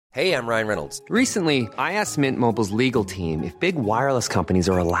Hey, I'm Ryan Reynolds. Recently, I asked Mint Mobile's legal team if big wireless companies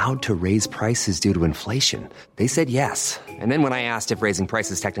are allowed to raise prices due to inflation. They said yes. And then when I asked if raising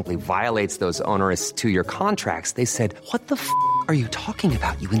prices technically violates those onerous two-year contracts, they said, "What the f*** are you talking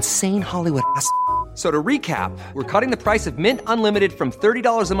about, you insane Hollywood ass?" So to recap, we're cutting the price of Mint Unlimited from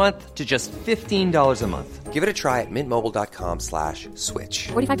 $30 a month to just $15 a month. Give it a try at mintmobile.com/switch.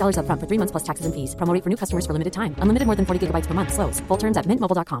 $45 up front for 3 months plus taxes and fees. Promo rate for new customers for limited time. Unlimited more than 40 gigabytes per month. Slows full terms at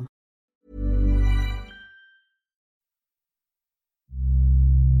mintmobile.com.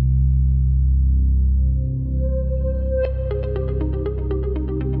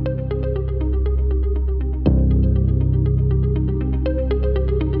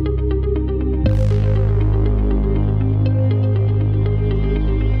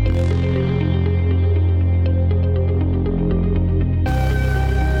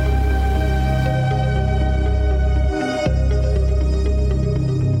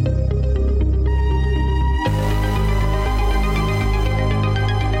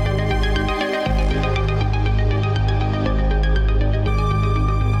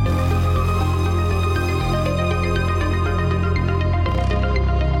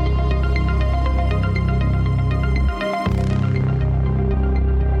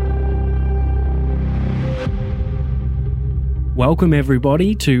 Welcome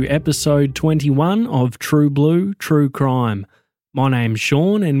everybody to episode 21 of True Blue, True Crime. My name's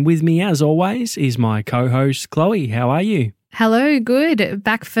Sean and with me as always is my co-host Chloe. How are you? Hello, good.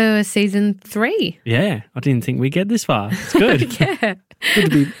 Back for season 3. Yeah, I didn't think we'd get this far. It's good. Yeah. Good to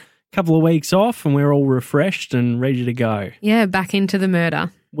be a couple of weeks off and we're all refreshed and ready to go. Yeah, back into the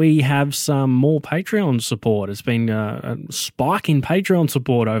murder. We have some more Patreon support. It's been a spike in Patreon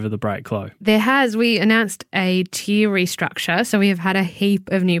support over the break, Chloe. There has. We announced a tier restructure, so we have had a heap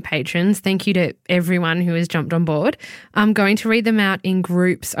of new patrons. Thank you to everyone who has jumped on board. I'm going to read them out in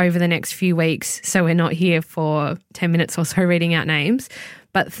groups over the next few weeks, so we're not here for 10 minutes or so reading out names.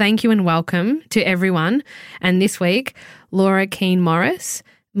 But thank you and welcome to everyone. And this week, Laura Keane Morris,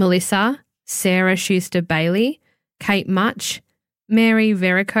 Melissa, Sarah Schuster-Bailey, Kate Much, Mary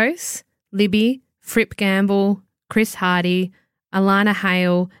Veracose, Libby, Fripp Gamble, Chris Hardy, Alana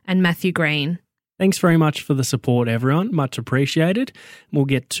Hale and Matthew Green. Thanks very much for the support, everyone. Much appreciated. We'll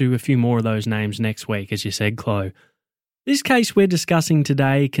get to a few more of those names next week, as you said, Chloe. This case we're discussing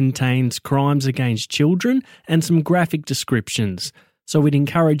today contains crimes against children and some graphic descriptions, so we'd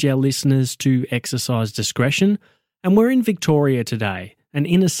encourage our listeners to exercise discretion. And we're in Victoria today, an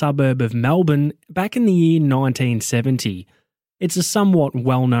inner suburb of Melbourne, back in the year 1970. It's a somewhat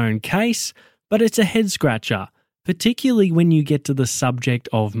well-known case, but it's a head-scratcher, particularly when you get to the subject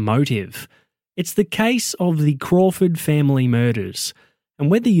of motive. It's the case of the Crawford family murders, and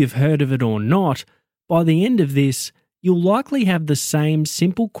whether you've heard of it or not, by the end of this, you'll likely have the same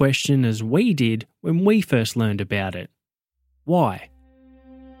simple question as we did when we first learned about it. Why?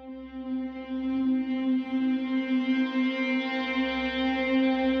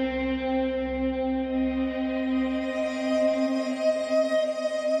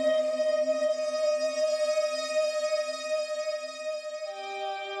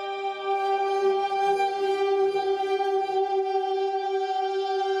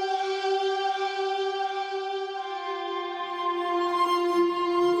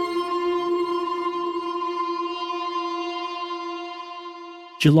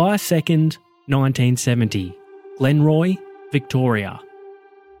 July 2nd, 1970, Glenroy, Victoria.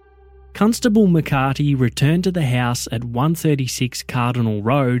 Constable McCarty returned to the house at 136 Cardinal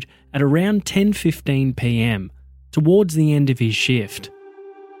Road at around 10:15 p.m, towards the end of his shift.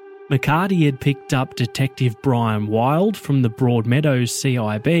 McCarty had picked up Detective Brian Wild from the Broadmeadows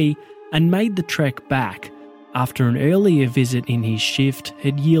CIB and made the trek back after an earlier visit in his shift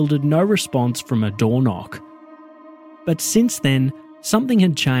had yielded no response from a door knock. But since then, something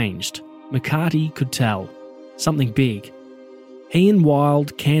had changed. McCarty could tell. Something big. He and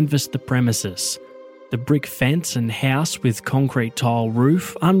Wild canvassed the premises. The brick fence and house with concrete tile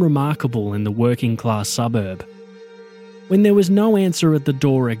roof, unremarkable in the working-class suburb. When there was no answer at the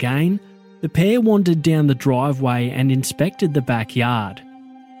door again, the pair wandered down the driveway and inspected the backyard.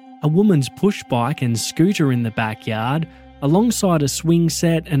 A woman's push bike and scooter in the backyard, alongside a swing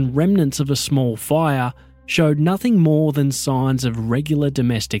set and remnants of a small fire, showed nothing more than signs of regular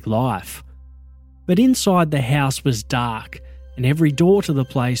domestic life. But inside the house was dark, and every door to the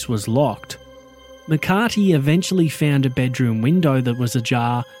place was locked. McCarty eventually found a bedroom window that was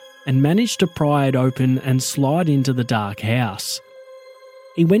ajar and managed to pry it open and slide into the dark house.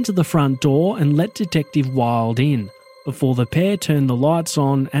 He went to the front door and let Detective Wild in, before the pair turned the lights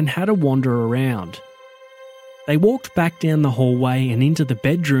on and had a wander around. They walked back down the hallway and into the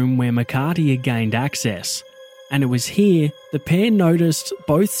bedroom where McCarty had gained access, and it was here the pair noticed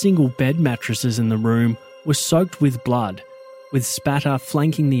both single bed mattresses in the room were soaked with blood, with spatter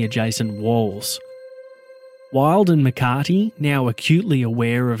flanking the adjacent walls. Wild and McCarty, now acutely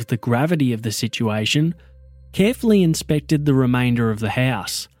aware of the gravity of the situation, carefully inspected the remainder of the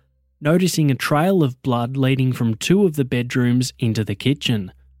house, noticing a trail of blood leading from 2 of the bedrooms into the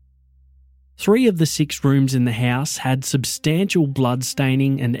kitchen. 3 of the 6 rooms in the house had substantial blood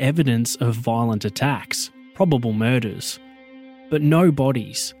staining and evidence of violent attacks, probable murders, but no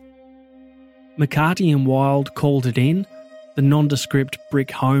bodies. McCarty and Wild called it in, the nondescript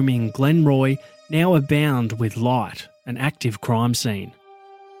brick home in Glenroy now abound with light, an active crime scene.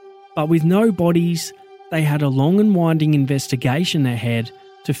 But with no bodies, they had a long and winding investigation ahead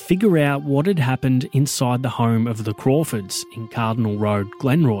to figure out what had happened inside the home of the Crawfords in Cardinal Road,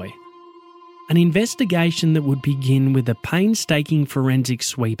 Glenroy. An investigation that would begin with a painstaking forensic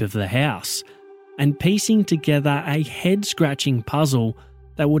sweep of the house and piecing together a head-scratching puzzle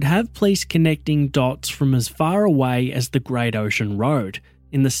that would have police connecting dots from as far away as the Great Ocean Road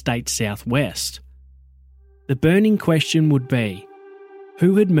in the state's southwest. The burning question would be,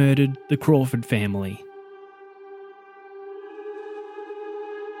 who had murdered the Crawford family?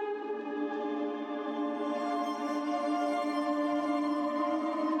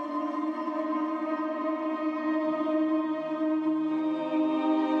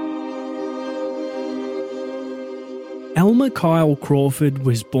 Elmer Kyle Crawford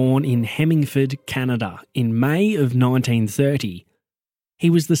was born in Hemmingford, Canada in May of 1930. He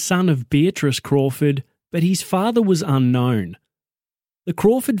was the son of Beatrice Crawford, but his father was unknown. The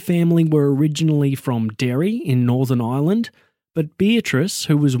Crawford family were originally from Derry in Northern Ireland, but Beatrice,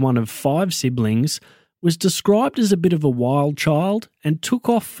 who was one of 5 siblings, was described as a bit of a wild child and took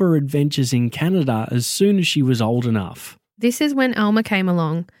off for adventures in Canada as soon as she was old enough. This is when Elmer came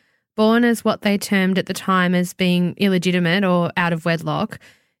along. Born as what they termed at the time as being illegitimate or out of wedlock,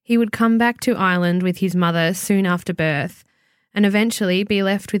 he would come back to Ireland with his mother soon after birth and eventually be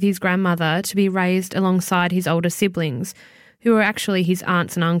left with his grandmother to be raised alongside his older siblings, who were actually his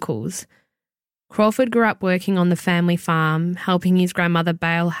aunts and uncles. Crawford grew up working on the family farm, helping his grandmother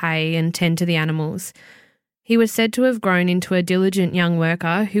bale hay and tend to the animals. He was said to have grown into a diligent young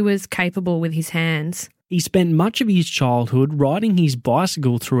worker who was capable with his hands. He spent much of his childhood riding his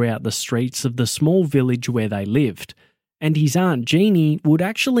bicycle throughout the streets of the small village where they lived, and his Aunt Jeannie would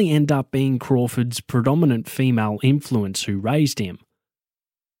actually end up being Crawford's predominant female influence who raised him.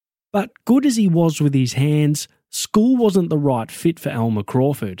 But good as he was with his hands, school wasn't the right fit for Elmer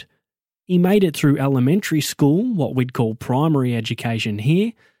Crawford. He made it through elementary school, what we'd call primary education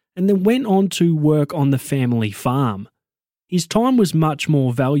here, and then went on to work on the family farm. His time was much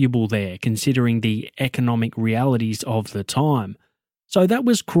more valuable there, considering the economic realities of the time. So that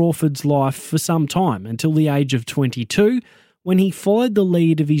was Crawford's life for some time, until the age of 22, when he followed the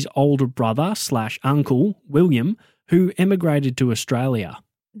lead of his older brother/uncle, William, who emigrated to Australia.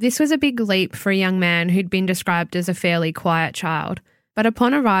 This was a big leap for a young man who'd been described as a fairly quiet child. But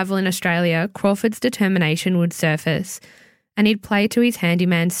upon arrival in Australia, Crawford's determination would surface, and he'd play to his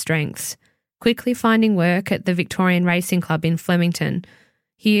handyman's strengths, quickly finding work at the Victorian Racing Club in Flemington.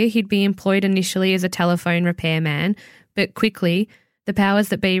 Here he'd be employed initially as a telephone repairman, but quickly the powers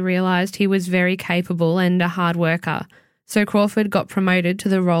that be realised he was very capable and a hard worker, so Crawford got promoted to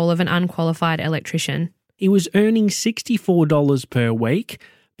the role of an unqualified electrician. He was earning $64 per week,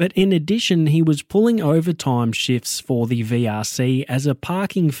 but in addition he was pulling overtime shifts for the VRC as a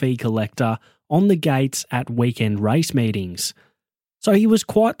parking fee collector on the gates at weekend race meetings. So he was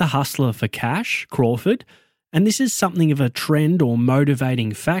quite the hustler for cash, Crawford, and this is something of a trend or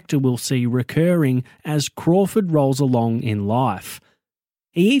motivating factor we'll see recurring as Crawford rolls along in life.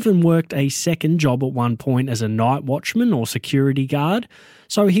 He even worked a second job at one point as a night watchman or security guard,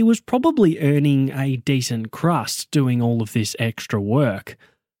 so he was probably earning a decent crust doing all of this extra work.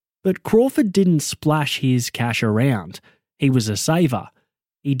 But Crawford didn't splash his cash around. He was a saver.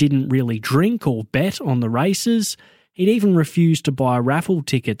 He didn't really drink or bet on the races. He'd even refused to buy raffle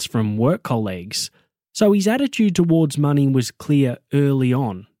tickets from work colleagues. So his attitude towards money was clear early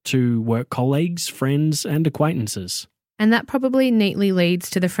on to work colleagues, friends and acquaintances. And that probably neatly leads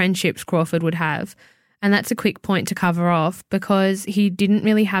to the friendships Crawford would have. And that's a quick point to cover off because he didn't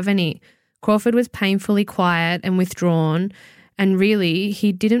really have any. Crawford was painfully quiet and withdrawn, and really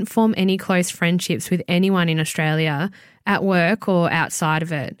he didn't form any close friendships with anyone in Australia, at work or outside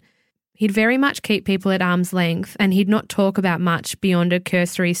of it. He'd very much keep people at arm's length, and he'd not talk about much beyond a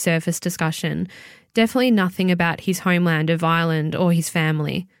cursory surface discussion. Definitely nothing about his homeland of Ireland or his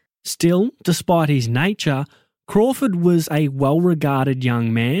family. Still, despite his nature, Crawford was a well-regarded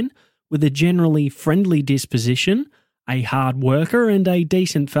young man with a generally friendly disposition, a hard worker and a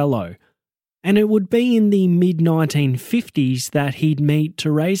decent fellow. And it would be in the mid-1950s that he'd meet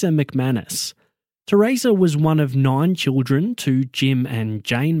Teresa McManus. Teresa was one of 9 children to Jim and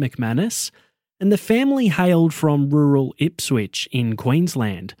Jane McManus, and the family hailed from rural Ipswich in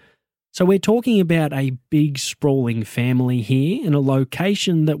Queensland. So we're talking about a big sprawling family here in a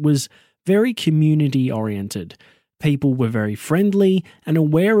location that was very community-oriented. People were very friendly and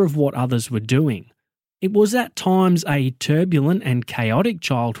aware of what others were doing. It was at times a turbulent and chaotic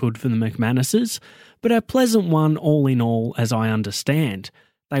childhood for the McManuses, but a pleasant one all in all, as I understand.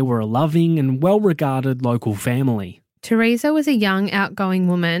 They were a loving and well-regarded local family. Teresa was a young, outgoing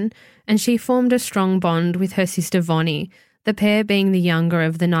woman, and she formed a strong bond with her sister Vonnie, the pair being the younger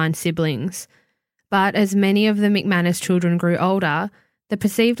of the 9 siblings. But as many of the McManus children grew older, the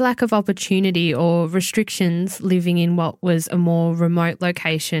perceived lack of opportunity or restrictions living in what was a more remote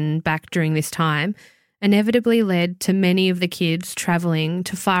location back during this time inevitably led to many of the kids travelling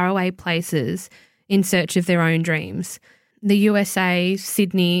to faraway places in search of their own dreams. The USA,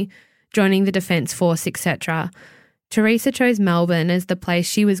 Sydney, joining the Defence Force, etc. Teresa chose Melbourne as the place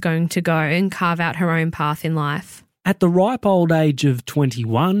she was going to go and carve out her own path in life. At the ripe old age of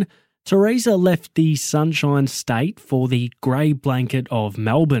 21, Teresa left the Sunshine State for the grey blanket of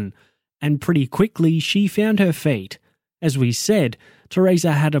Melbourne, and pretty quickly she found her feet. As we said,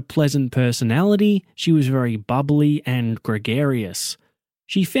 Teresa had a pleasant personality, she was very bubbly and gregarious.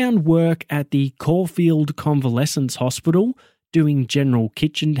 She found work at the Caulfield Convalescence Hospital, doing general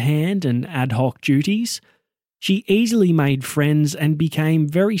kitchen hand and ad hoc duties. She easily made friends and became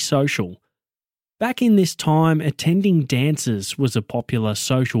very social. Back in this time, attending dances was a popular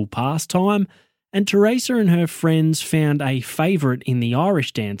social pastime, and Teresa and her friends found a favourite in the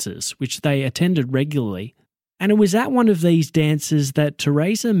Irish dances, which they attended regularly. And it was at one of these dances that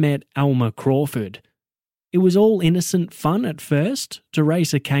Teresa met Alma Crawford. It was all innocent fun at first.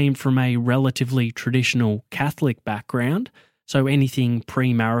 Teresa came from a relatively traditional Catholic background, so anything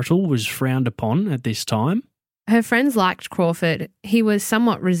premarital was frowned upon at this time. Her friends liked Crawford. He was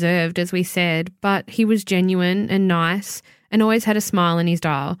somewhat reserved, as we said, but he was genuine and nice and always had a smile in his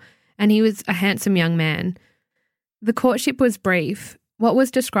dial, and he was a handsome young man. The courtship was brief. What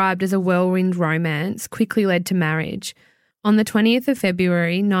was described as a whirlwind romance quickly led to marriage. On the 20th of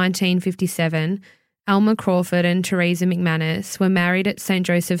February 1957, Alma Crawford and Teresa McManus were married at St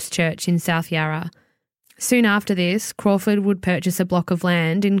Joseph's Church in South Yarra. Soon after this, Crawford would purchase a block of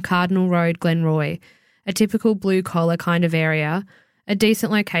land in Cardinal Road, Glenroy, a typical blue-collar kind of area, a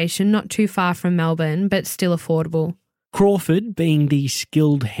decent location not too far from Melbourne but still affordable. Crawford, being the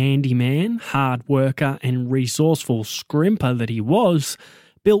skilled handyman, hard worker and resourceful scrimper that he was,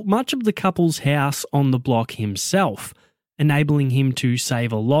 built much of the couple's house on the block himself, enabling him to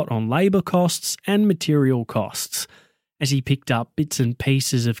save a lot on labour costs and material costs, as he picked up bits and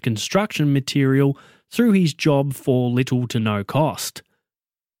pieces of construction material through his job for little to no cost.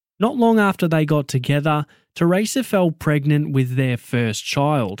 Not long after they got together, Teresa fell pregnant with their first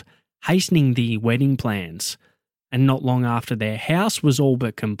child, hastening the wedding plans. And not long after their house was all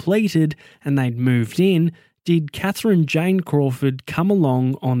but completed and they'd moved in, did Catherine Jane Crawford come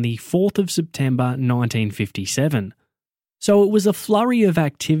along on the 4th of September 1957. So it was a flurry of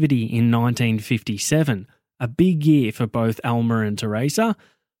activity in 1957, a big year for both Alma and Teresa,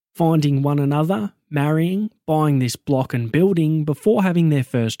 finding one another, marrying, buying this block and building before having their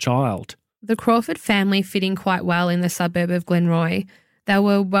first child. The Crawford family fit in quite well in the suburb of Glenroy. They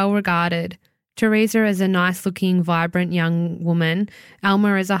were well regarded. Teresa as a nice-looking, vibrant young woman,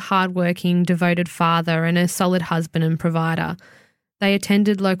 Alma as a hard-working, devoted father and a solid husband and provider. They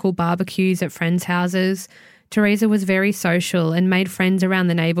attended local barbecues at friends' houses. Teresa was very social and made friends around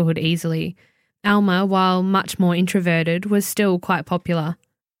the neighbourhood easily. Alma, while much more introverted, was still quite popular.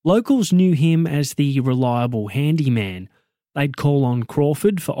 Locals knew him as the reliable handyman. They'd call on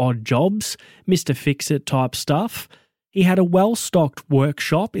Crawford for odd jobs, Mr. Fix-It type stuff. He had a well-stocked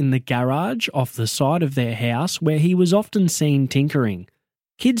workshop in the garage off the side of their house where he was often seen tinkering.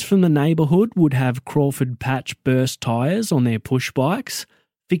 Kids from the neighbourhood would have Crawford patch burst tyres on their push bikes,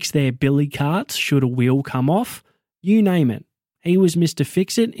 fix their billy carts should a wheel come off, you name it. He was Mr.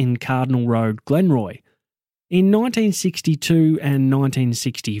 Fix-It in Cardinal Road, Glenroy. In 1962 and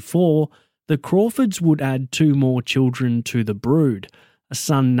 1964, the Crawfords would add 2 more children to the brood, a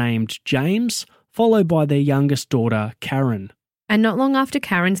son named James, followed by their youngest daughter, Karen. And not long after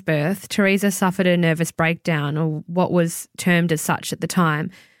Karen's birth, Teresa suffered a nervous breakdown, or what was termed as such at the time,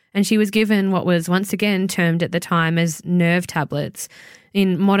 and she was given what was once again termed at the time as nerve tablets.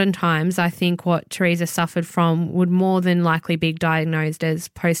 In modern times, I think what Teresa suffered from would more than likely be diagnosed as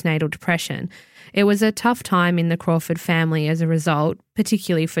postnatal depression. It was a tough time in the Crawford family as a result,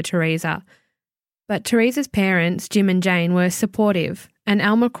 particularly for Teresa. But Teresa's parents, Jim and Jane, were supportive, and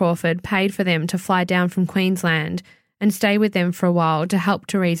Alma Crawford paid for them to fly down from Queensland and stay with them for a while to help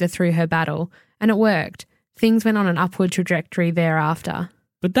Teresa through her battle. And it worked. Things went on an upward trajectory thereafter.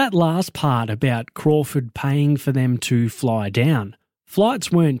 But that last part about Crawford paying for them to fly down,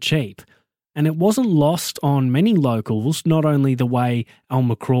 flights weren't cheap. And it wasn't lost on many locals, not only the way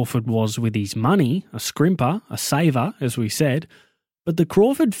Alma Crawford was with his money, a scrimper, a saver, as we said, but the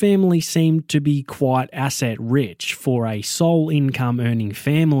Crawford family seemed to be quite asset rich for a sole income earning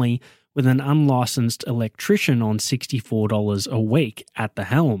family with an unlicensed electrician on $64 a week at the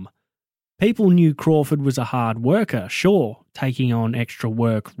helm. People knew Crawford was a hard worker, sure, taking on extra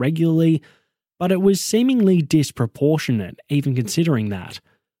work regularly, but it was seemingly disproportionate, even considering that.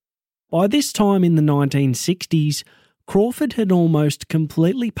 By this time in the 1960s, Crawford had almost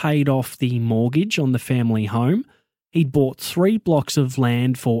completely paid off the mortgage on the family home. He'd bought 3 blocks of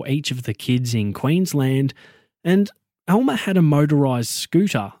land for each of the kids in Queensland, and Alma had a motorised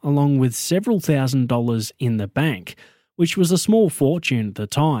scooter along with several $1,000s in the bank, which was a small fortune at the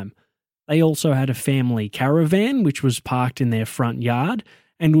time. They also had a family caravan which was parked in their front yard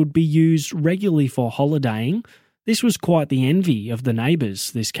and would be used regularly for holidaying. This was quite the envy of the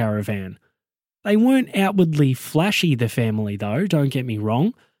neighbours, this caravan. They weren't outwardly flashy, the family, though, don't get me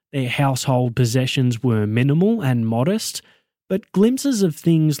wrong. Their household possessions were minimal and modest, but glimpses of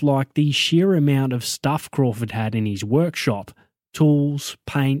things like the sheer amount of stuff Crawford had in his workshop, tools,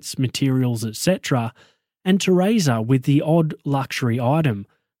 paints, materials, etc., and Teresa with the odd luxury item,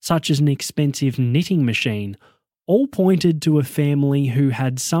 such as an expensive knitting machine, all pointed to a family who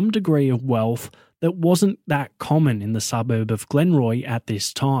had some degree of wealth that wasn't that common in the suburb of Glenroy at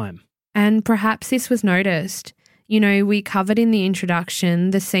this time. And perhaps this was noticed. You know, we covered in the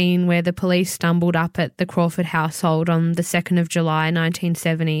introduction the scene where the police stumbled up at the Crawford household on the 2nd of July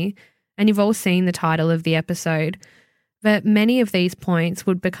 1970, and you've all seen the title of the episode. But many of these points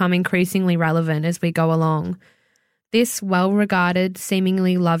would become increasingly relevant as we go along. This well-regarded,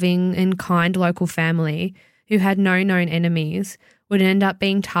 seemingly loving and kind local family, who had no known enemies, would end up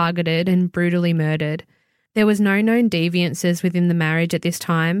being targeted and brutally murdered. There was no known deviances within the marriage at this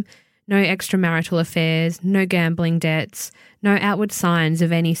time, no extramarital affairs, no gambling debts, no outward signs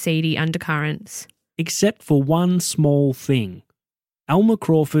of any seedy undercurrents. Except for one small thing. Alma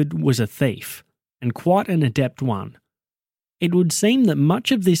Crawford was a thief, and quite an adept one. It would seem that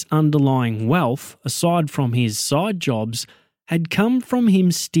much of this underlying wealth, aside from his side jobs, had come from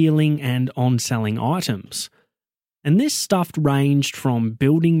him stealing and on-selling items. And this stuff ranged from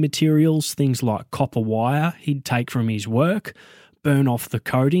building materials, things like copper wire he'd take from his work, burn off the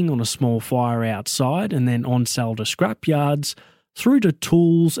coating on a small fire outside and then on-sell to scrapyards, through to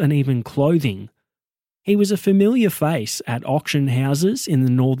tools and even clothing. He was a familiar face at auction houses in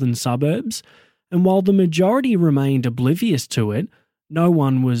the northern suburbs, and while the majority remained oblivious to it, no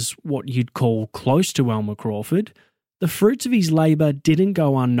one was what you'd call close to Alma Crawford. The fruits of his labour didn't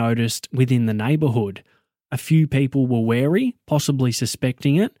go unnoticed within the neighbourhood. A few people were wary, possibly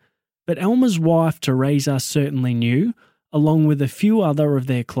suspecting it, but Alma's wife Teresa certainly knew, along with a few other of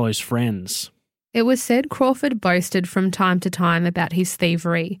their close friends. It was said Crawford boasted from time to time about his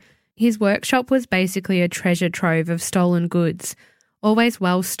thievery. His workshop was basically a treasure trove of stolen goods, always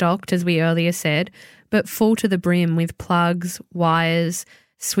well stocked, as we earlier said, but full to the brim with plugs, wires,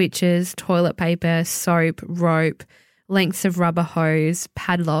 switches, toilet paper, soap, rope, lengths of rubber hose,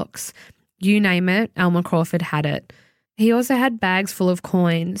 padlocks. You name it, Alma Crawford had it. He also had bags full of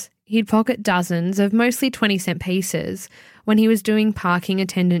coins. He'd pocket dozens of mostly 20-cent pieces when he was doing parking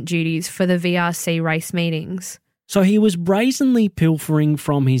attendant duties for the VRC race meetings. So he was brazenly pilfering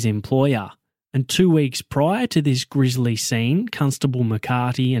from his employer. And 2 weeks prior to this grisly scene, Constable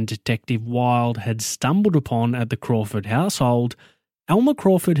McCarty and Detective Wild had stumbled upon at the Crawford household, Alma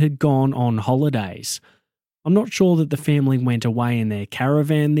Crawford had gone on holidays. I'm not sure that the family went away in their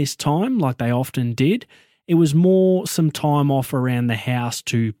caravan this time, like they often did. It was more some time off around the house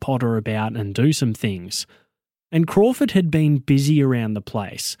to potter about and do some things. And Crawford had been busy around the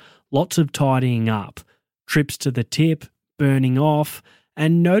place, lots of tidying up, trips to the tip, burning off,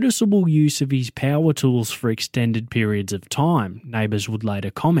 and noticeable use of his power tools for extended periods of time, neighbours would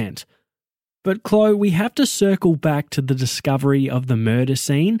later comment. But Chloe, we have to circle back to the discovery of the murder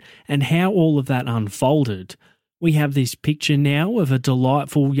scene and how all of that unfolded. We have this picture now of a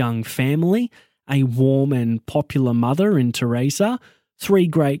delightful young family, a warm and popular mother in Teresa, 3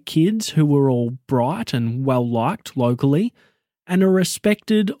 great kids who were all bright and well-liked locally, and a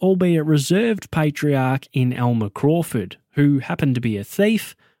respected, albeit reserved patriarch in Elmer Crawford, who happened to be a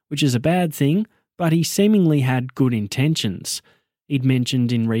thief, which is a bad thing, but he seemingly had good intentions. He'd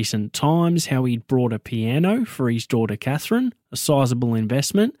mentioned in recent times how he'd brought a piano for his daughter Catherine, a sizable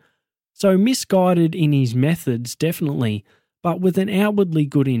investment. So misguided in his methods, definitely, but with an outwardly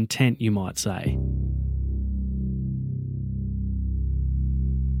good intent, you might say.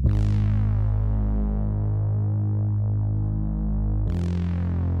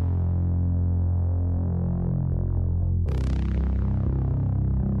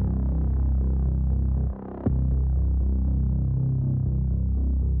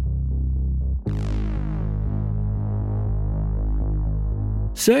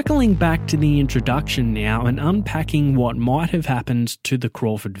 Circling back to the introduction now and unpacking what might have happened to the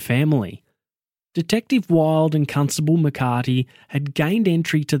Crawford family. Detective Wild and Constable McCarty had gained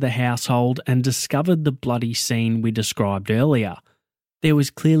entry to the household and discovered the bloody scene we described earlier. There was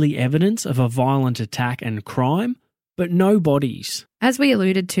clearly evidence of a violent attack and crime, but no bodies. As we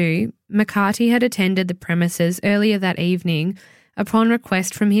alluded to, McCarty had attended the premises earlier that evening upon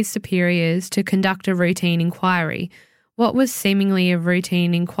request from his superiors to conduct a routine inquiry. What was seemingly a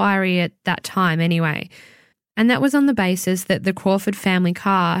routine inquiry at that time anyway. And that was on the basis that the Crawford family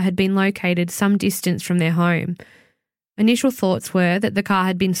car had been located some distance from their home. Initial thoughts were that the car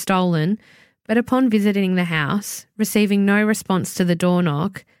had been stolen, but upon visiting the house, receiving no response to the door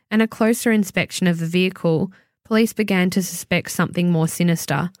knock, and a closer inspection of the vehicle, police began to suspect something more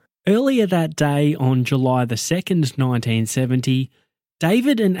sinister. Earlier that day, on July the 2nd, 1970,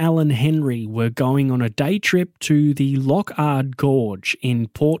 David and Alan Henry were going on a day trip to the Lockard Gorge in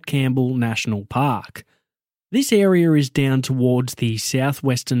Port Campbell National Park. This area is down towards the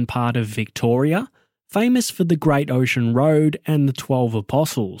southwestern part of Victoria, famous for the Great Ocean Road and the 12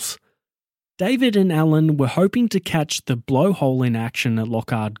 Apostles. David and Alan were hoping to catch the blowhole in action at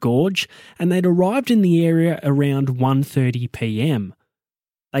Lockard Gorge, and they'd arrived in the area around 1:30 p.m.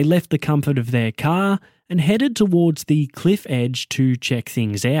 They left the comfort of their car and headed towards the cliff edge to check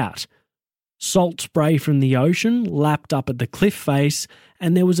things out. Salt spray from the ocean lapped up at the cliff face,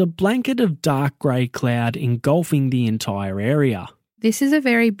 and there was a blanket of dark grey cloud engulfing the entire area. This is a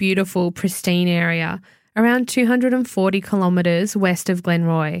very beautiful, pristine area, around 240 kilometres west of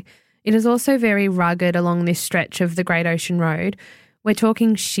Glenroy. It is also very rugged along this stretch of the Great Ocean Road. We're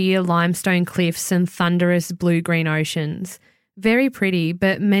talking sheer limestone cliffs and thunderous blue-green oceans. Very pretty,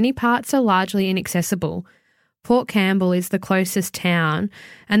 but many parts are largely inaccessible. Port Campbell is the closest town,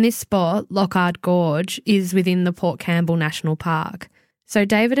 and this spot, Lockard Gorge, is within the Port Campbell National Park. So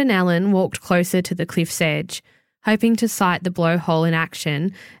David and Alan walked closer to the cliff's edge, hoping to sight the blowhole in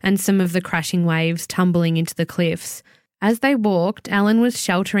action and some of the crashing waves tumbling into the cliffs. As they walked, Alan was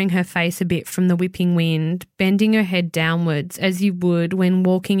sheltering her face a bit from the whipping wind, bending her head downwards as you would when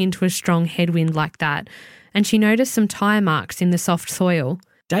walking into a strong headwind like that, and she noticed some tyre marks in the soft soil.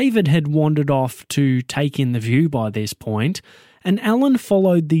 David had wandered off to take in the view by this point, and Alan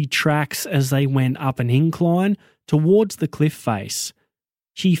followed the tracks as they went up an incline towards the cliff face.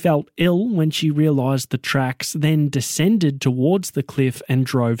 She felt ill when she realised the tracks then descended towards the cliff and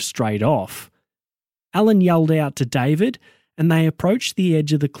drove straight off. Alan yelled out to David, and they approached the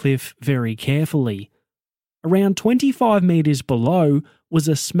edge of the cliff very carefully. Around 25 metres below was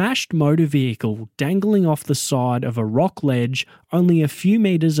a smashed motor vehicle dangling off the side of a rock ledge only a few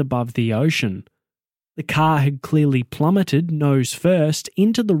metres above the ocean. The car had clearly plummeted nose first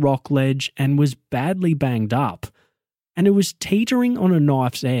into the rock ledge and was badly banged up. And it was teetering on a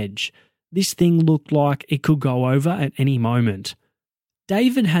knife's edge. This thing looked like it could go over at any moment.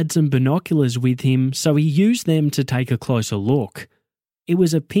 David had some binoculars with him, so he used them to take a closer look. It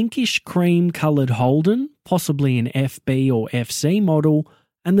was a pinkish cream-coloured Holden, possibly an FB or FC model,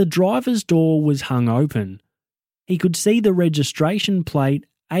 and the driver's door was hung open. He could see the registration plate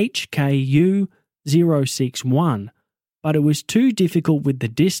HKU 061, but it was too difficult with the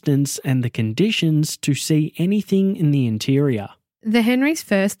distance and the conditions to see anything in the interior. The Henrys'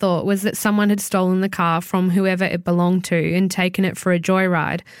 first thought was that someone had stolen the car from whoever it belonged to and taken it for a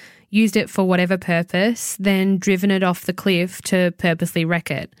joyride, used it for whatever purpose, then driven it off the cliff to purposely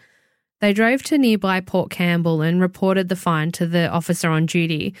wreck it. They drove to nearby Port Campbell and reported the find to the officer on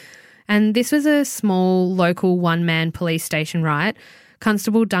duty. And this was a small local one-man police station, right?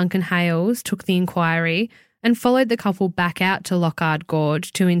 Constable Duncan Hales took the inquiry and followed the couple back out to Lockard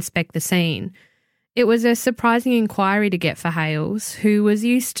Gorge to inspect the scene. It was a surprising inquiry to get for Hales, who was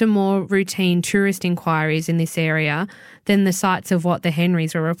used to more routine tourist inquiries in this area than the sites of what the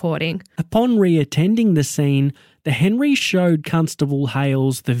Henrys were reporting. Upon re-attending the scene, the Henrys showed Constable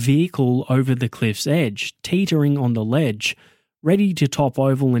Hales the vehicle over the cliff's edge, teetering on the ledge, ready to top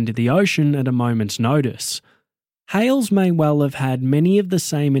over into the ocean at a moment's notice. Hales may well have had many of the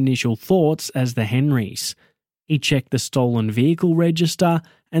same initial thoughts as the Henrys. He checked the stolen vehicle register,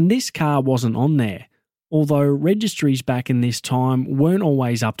 and this car wasn't on there, although registries back in this time weren't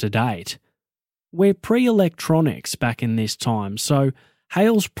always up to date. We're pre-electronics back in this time, so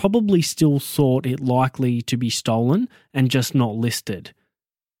Hales probably still thought it likely to be stolen and just not listed.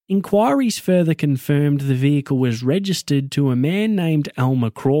 Inquiries further confirmed the vehicle was registered to a man named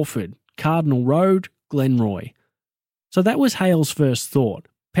Elmer Crawford, Cardinal Road, Glenroy. So that was Hales' first thought.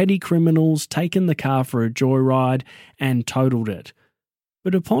 Petty criminals taken the car for a joyride and totaled it.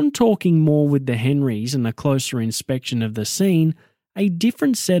 But upon talking more with the Henrys and a closer inspection of the scene, a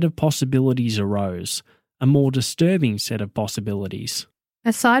different set of possibilities arose, a more disturbing set of possibilities.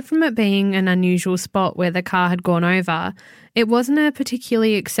 Aside from it being an unusual spot where the car had gone over, it wasn't a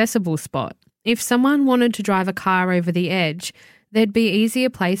particularly accessible spot. If someone wanted to drive a car over the edge, there'd be easier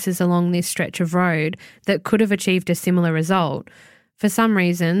places along this stretch of road that could have achieved a similar result. For some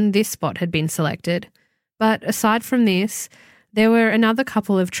reason, this spot had been selected. But aside from this, there were another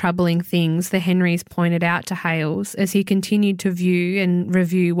couple of troubling things the Henrys pointed out to Hales as he continued to view and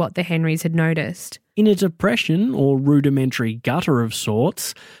review what the Henrys had noticed. In a depression or rudimentary gutter of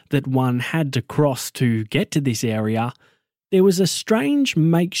sorts that one had to cross to get to this area, there was a strange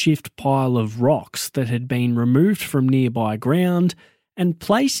makeshift pile of rocks that had been removed from nearby ground and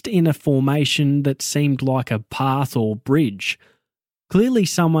placed in a formation that seemed like a path or bridge. Clearly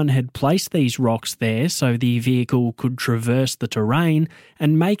someone had placed these rocks there so the vehicle could traverse the terrain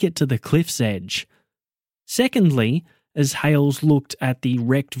and make it to the cliff's edge. Secondly, as Hales looked at the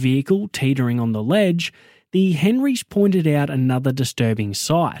wrecked vehicle teetering on the ledge, the Henrys pointed out another disturbing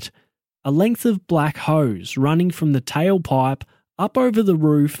sight, a length of black hose running from the tailpipe up over the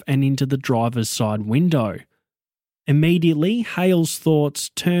roof and into the driver's side window. Immediately, Hales'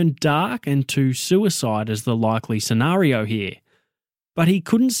 thoughts turned dark and to suicide as the likely scenario here. But he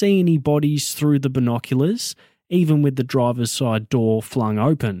couldn't see any bodies through the binoculars, even with the driver's side door flung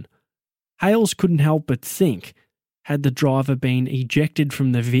open. Hales couldn't help but think, had the driver been ejected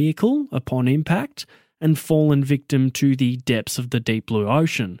from the vehicle upon impact and fallen victim to the depths of the deep blue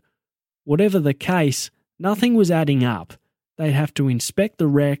ocean? Whatever the case, nothing was adding up. They'd have to inspect the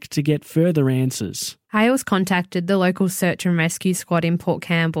wreck to get further answers. Hales contacted the local search and rescue squad in Port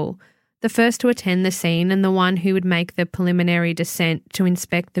Campbell, the first to attend the scene and the one who would make the preliminary descent to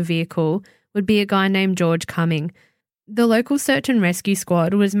inspect the vehicle would be a guy named George Cumming. The local search and rescue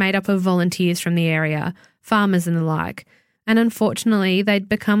squad was made up of volunteers from the area, farmers and the like, and unfortunately they'd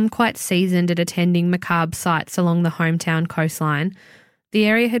become quite seasoned at attending macabre sites along the hometown coastline. The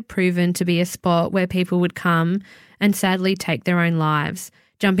area had proven to be a spot where people would come and sadly take their own lives,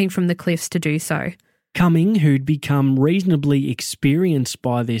 jumping from the cliffs to do so. Cumming, who'd become reasonably experienced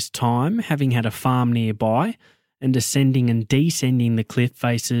by this time, having had a farm nearby, and ascending and descending the cliff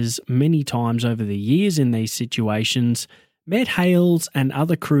faces many times over the years in these situations, met Hales and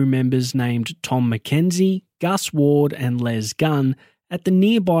other crew members named Tom Mackenzie, Gus Ward and Les Gunn at the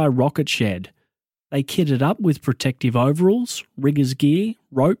nearby rocket shed. They kitted up with protective overalls, rigger's gear,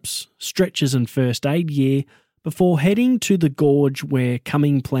 ropes, stretchers and first aid gear before heading to the gorge where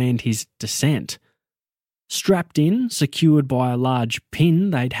Cumming planned his descent. Strapped in, secured by a large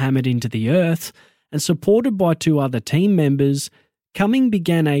pin they'd hammered into the earth, and supported by two other team members, Cumming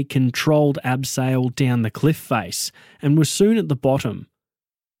began a controlled abseil down the cliff face and was soon at the bottom.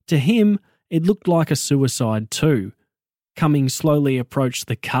 To him, it looked like a suicide too. Cumming slowly approached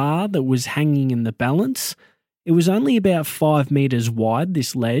the car that was hanging in the balance. It was only about 5 metres wide,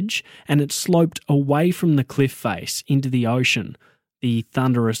 this ledge, and it sloped away from the cliff face into the ocean. The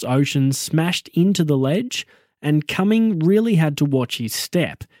thunderous ocean smashed into the ledge, and Cumming really had to watch his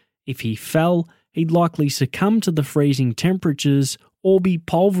step. If he fell, he'd likely succumb to the freezing temperatures or be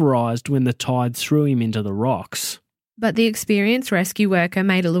pulverised when the tide threw him into the rocks. But the experienced rescue worker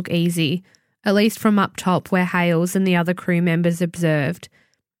made it look easy, at least from up top where Hales and the other crew members observed.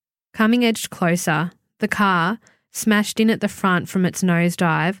 Cumming edged closer. The car, smashed in at the front from its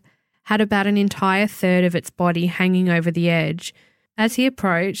nosedive, had about an entire third of its body hanging over the edge. As he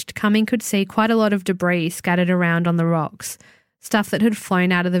approached, Cumming could see quite a lot of debris scattered around on the rocks, stuff that had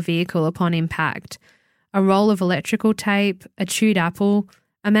flown out of the vehicle upon impact. A roll of electrical tape, a chewed apple,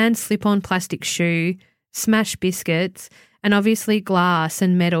 a man's slip-on plastic shoe, smashed biscuits, and obviously glass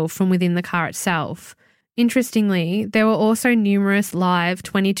and metal from within the car itself. Interestingly, there were also numerous live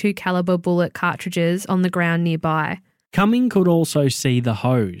 .22 caliber bullet cartridges on the ground nearby. Cumming could also see the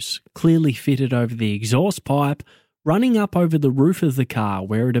hose, clearly fitted over the exhaust pipe, running up over the roof of the car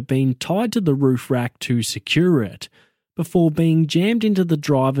where it had been tied to the roof rack to secure it, before being jammed into the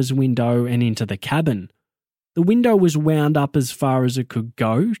driver's window and into the cabin. The window was wound up as far as it could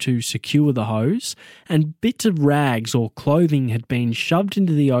go to secure the hose, and bits of rags or clothing had been shoved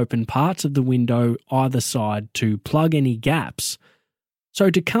into the open parts of the window either side to plug any gaps. So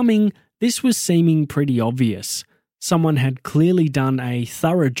to Cumming, this was seeming pretty obvious. Someone had clearly done a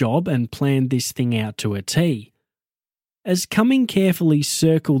thorough job and planned this thing out to a T. As Cumming carefully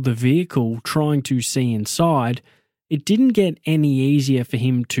circled the vehicle trying to see inside, it didn't get any easier for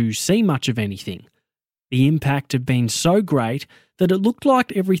him to see much of anything. The impact had been so great that it looked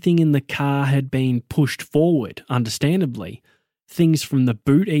like everything in the car had been pushed forward, understandably. Things from the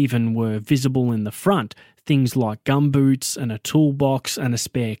boot even were visible in the front, things like gumboots and a toolbox and a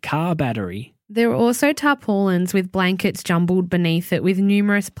spare car battery. There were also tarpaulins with blankets jumbled beneath it with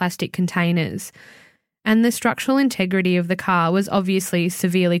numerous plastic containers. And the structural integrity of the car was obviously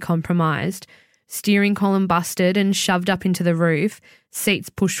severely compromised. Steering column busted and shoved up into the roof, seats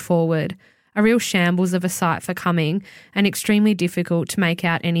pushed forward. A real shambles of a sight for Cumming and extremely difficult to make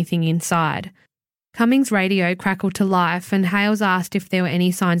out anything inside. Cumming's radio crackled to life and Hales asked if there were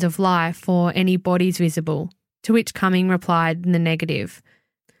any signs of life or any bodies visible, to which Cumming replied in the negative.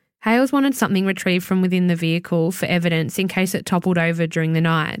 Hales wanted something retrieved from within the vehicle for evidence in case it toppled over during the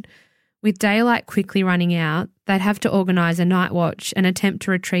night. With daylight quickly running out, they'd have to organise a night watch and attempt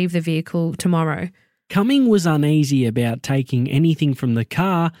to retrieve the vehicle tomorrow. Cumming was uneasy about taking anything from the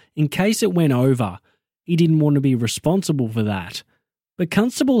car in case it went over. He didn't want to be responsible for that. But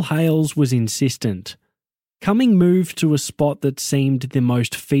Constable Hales was insistent. Cumming moved to a spot that seemed the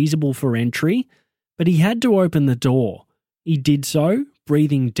most feasible for entry, but he had to open the door. He did so,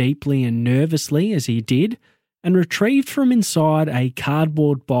 breathing deeply and nervously as he did, and retrieved from inside a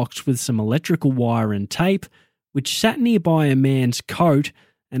cardboard box with some electrical wire and tape, which sat nearby a man's coat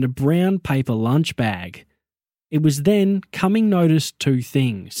and a brown paper lunch bag. It was then Cumming noticed two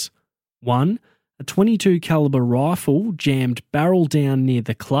things. One, a .22 caliber rifle jammed barrel down near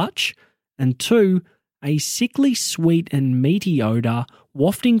the clutch, and two, a sickly sweet and meaty odour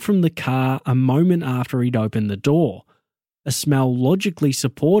wafting from the car a moment after he'd opened the door. A smell logically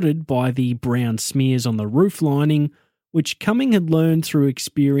supported by the brown smears on the roof lining, which Cumming had learned through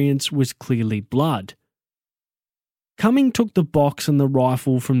experience was clearly blood. Cumming took the box and the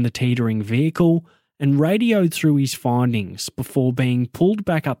rifle from the teetering vehicle and radioed through his findings before being pulled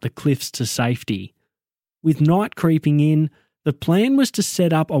back up the cliffs to safety. With night creeping in, the plan was to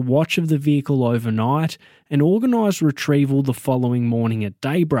set up a watch of the vehicle overnight and organise retrieval the following morning at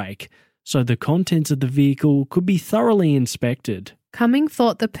daybreak, so the contents of the vehicle could be thoroughly inspected. Cumming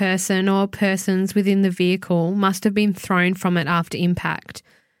thought the person or persons within the vehicle must have been thrown from it after impact,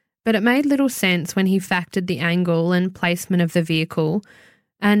 but it made little sense when he factored the angle and placement of the vehicle,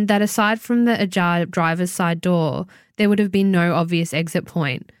 and that aside from the ajar driver's side door, there would have been no obvious exit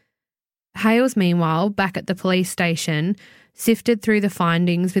point. Hales, meanwhile, back at the police station, sifted through the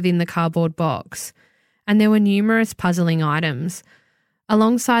findings within the cardboard box, and there were numerous puzzling items.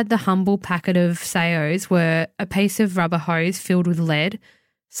 Alongside the humble packet of Seos were a piece of rubber hose filled with lead,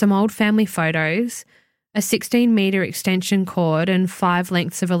 some old family photos, a 16-metre extension cord and 5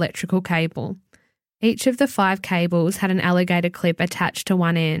 lengths of electrical cable. Each of the 5 cables had an alligator clip attached to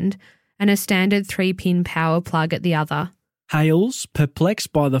one end and a standard 3-pin power plug at the other. Hales,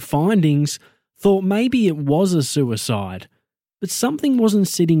 perplexed by the findings, thought maybe it was a suicide, but something wasn't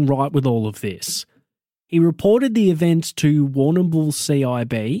sitting right with all of this. He reported the events to Warrnambool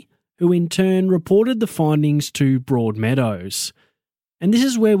CIB, who in turn reported the findings to Broadmeadows. And this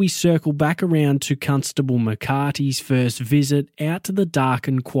is where we circle back around to Constable McCarty's first visit out to the dark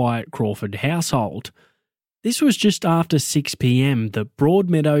and quiet Crawford household. This was just after 6 p.m. that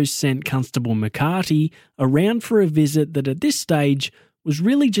Broadmeadows sent Constable McCarty around for a visit that at this stage was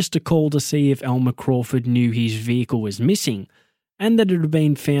really just a call to see if Elmer Crawford knew his vehicle was missing, and that it had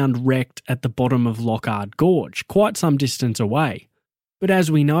been found wrecked at the bottom of Lockhart Gorge, quite some distance away. But as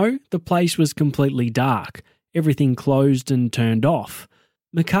we know, the place was completely dark, everything closed and turned off.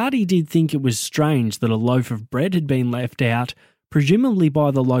 McCarty did think it was strange that a loaf of bread had been left out, presumably by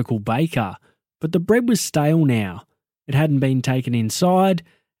the local baker, but the bread was stale now. It hadn't been taken inside,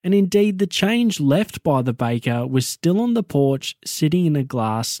 and indeed the change left by the baker was still on the porch, sitting in a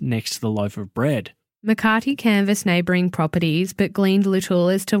glass next to the loaf of bread. McCarty canvassed neighbouring properties but gleaned little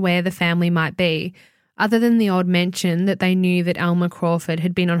as to where the family might be, other than the odd mention that they knew that Elmer Crawford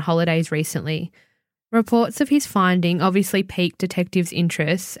had been on holidays recently. Reports of his finding obviously piqued detectives'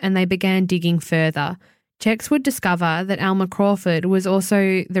 interest and they began digging further, Checks would discover that Alma Crawford was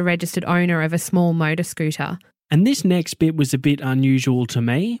also the registered owner of a small motor scooter. And this next bit was a bit unusual to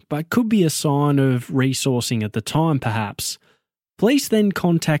me, but could be a sign of resourcing at the time perhaps. Police then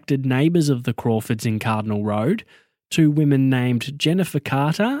contacted neighbours of the Crawfords in Cardinal Road, two women named Jennifer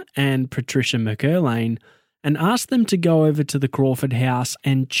Carter and Patricia McErlane, and asked them to go over to the Crawford house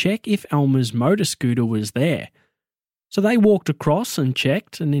and check if Alma's motor scooter was there. So they walked across and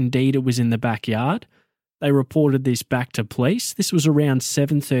checked, and indeed it was in the backyard. They reported this back to police. This was around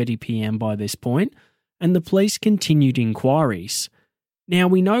 7:30 p.m. by this point, and the police continued inquiries. Now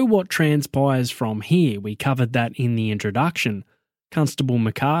we know what transpires from here. We covered that in the introduction. Constable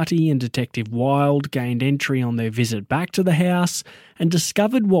McCarty and Detective Wild gained entry on their visit back to the house and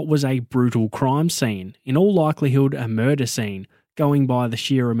discovered what was a brutal crime scene, in all likelihood a murder scene, going by the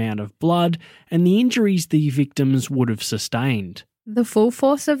sheer amount of blood and the injuries the victims would have sustained. The full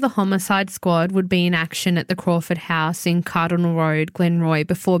force of the homicide squad would be in action at the Crawford house in Cardinal Road, Glenroy,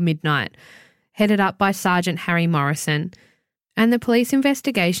 before midnight, headed up by Sergeant Harry Morrison. And the police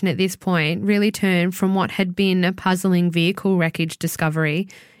investigation at this point really turned from what had been a puzzling vehicle wreckage discovery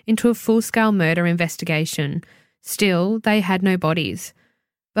into a full-scale murder investigation. Still, they had no bodies.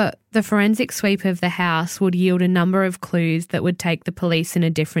 But the forensic sweep of the house would yield a number of clues that would take the police in a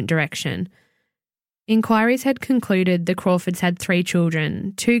different direction. Inquiries had concluded the Crawfords had 3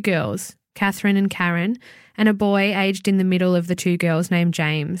 children, 2 girls, Catherine and Karen, and a boy aged in the middle of the 2 girls named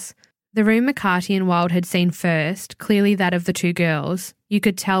James. The room McCarty and Wild had seen first, clearly that of the 2 girls, you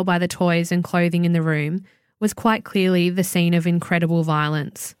could tell by the toys and clothing in the room, was quite clearly the scene of incredible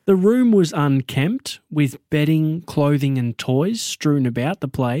violence. The room was unkempt, with bedding, clothing and toys strewn about the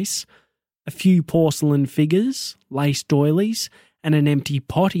place, a few porcelain figures, lace doilies, and an empty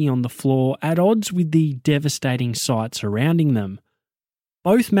potty on the floor at odds with the devastating sight surrounding them.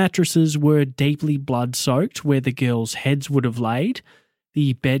 Both mattresses were deeply blood-soaked where the girls' heads would have laid,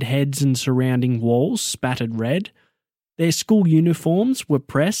 the bed heads and surrounding walls spattered red. Their school uniforms were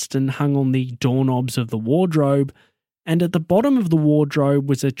pressed and hung on the doorknobs of the wardrobe, and at the bottom of the wardrobe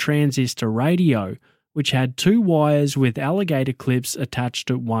was a transistor radio, which had 2 wires with alligator clips attached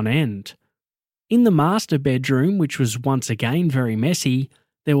at one end. In the master bedroom, which was once again very messy,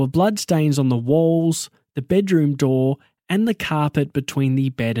 there were bloodstains on the walls, the bedroom door, and the carpet between the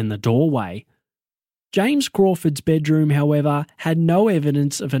bed and the doorway. James Crawford's bedroom, however, had no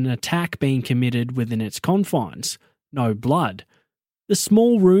evidence of an attack being committed within its confines. No blood. The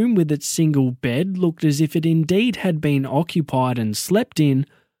small room with its single bed looked as if it indeed had been occupied and slept in,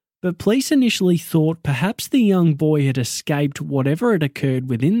 but police initially thought perhaps the young boy had escaped whatever had occurred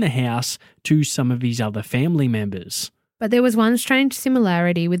within the house to some of his other family members. But there was one strange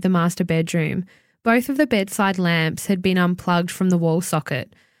similarity with the master bedroom. Both of the bedside lamps had been unplugged from the wall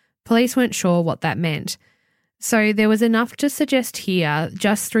socket. Police weren't sure what that meant. So there was enough to suggest here,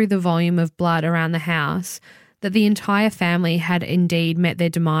 just through the volume of blood around the house, that the entire family had indeed met their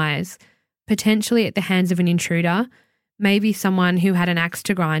demise, potentially at the hands of an intruder, maybe someone who had an axe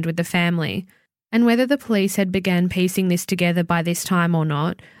to grind with the family. And whether the police had begun piecing this together by this time or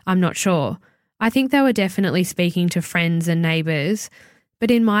not, I'm not sure. I think they were definitely speaking to friends and neighbours,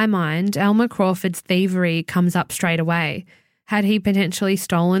 but in my mind, Alma Crawford's thievery comes up straight away. Had he potentially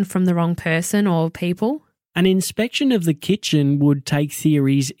stolen from the wrong person or people? An inspection of the kitchen would take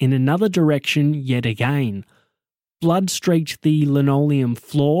theories in another direction yet again. Blood streaked the linoleum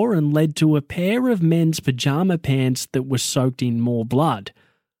floor and led to a pair of men's pyjama pants that were soaked in more blood.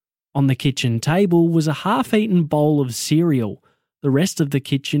 On the kitchen table was a half-eaten bowl of cereal. The rest of the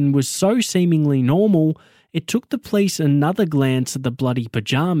kitchen was so seemingly normal, it took the police another glance at the bloody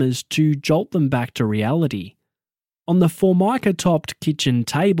pyjamas to jolt them back to reality. On the formica-topped kitchen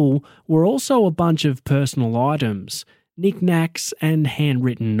table were also a bunch of personal items, knickknacks and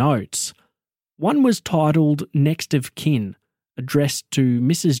handwritten notes. One was titled Next of Kin, addressed to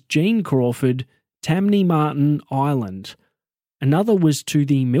Mrs. Jean Crawford, Tammany Martin, Ireland. Another was to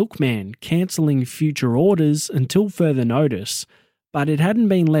the milkman, cancelling future orders until further notice, but it hadn't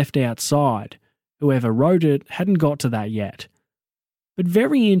been left outside. Whoever wrote it hadn't got to that yet. But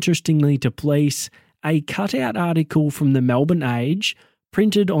very interestingly to police, a cutout article from the Melbourne Age,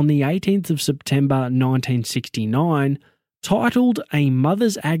 printed on the 18th of September 1969, titled A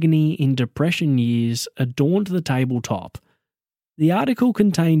Mother's Agony in Depression Years, adorned the tabletop. The article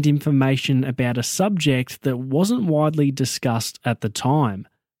contained information about a subject that wasn't widely discussed at the time,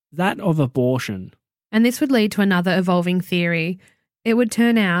 that of abortion. And this would lead to another evolving theory. It would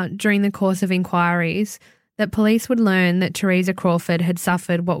turn out, during the course of inquiries, that police would learn that Teresa Crawford had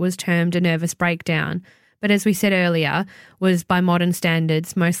suffered what was termed a nervous breakdown, but as we said earlier, was by modern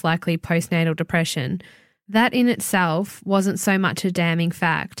standards most likely postnatal depression. That in itself wasn't so much a damning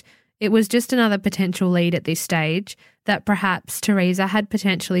fact. It was just another potential lead at this stage that perhaps Teresa had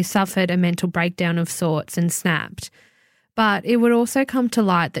potentially suffered a mental breakdown of sorts and snapped. But it would also come to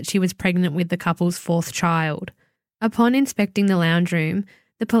light that she was pregnant with the couple's fourth child. Upon inspecting the lounge room,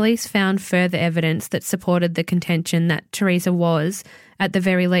 the police found further evidence that supported the contention that Teresa was, at the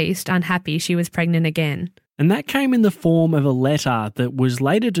very least, unhappy she was pregnant again. And that came in the form of a letter that was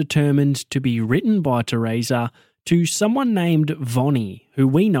later determined to be written by Teresa to someone named Vonnie, who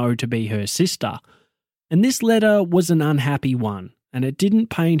we know to be her sister. And this letter was an unhappy one, and it didn't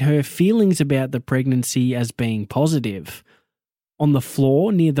paint her feelings about the pregnancy as being positive. On the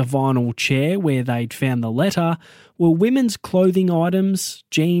floor near the vinyl chair where they'd found the letter were women's clothing items,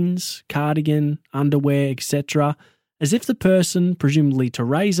 jeans, cardigan, underwear, etc., as if the person, presumably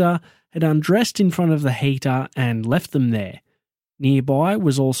Teresa, had undressed in front of the heater and left them there. Nearby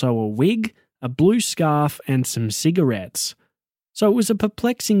was also a wig, a blue scarf and some cigarettes. So it was a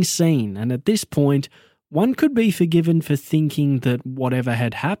perplexing scene, and at this point, one could be forgiven for thinking that whatever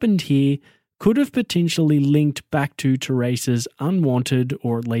had happened here could have potentially linked back to Teresa's unwanted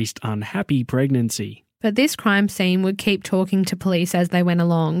or at least unhappy pregnancy. But this crime scene would keep talking to police as they went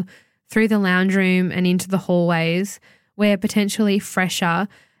along, through the lounge room and into the hallways, where potentially fresher,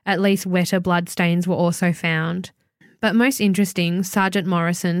 at least wetter bloodstains were also found. But most interesting, Sergeant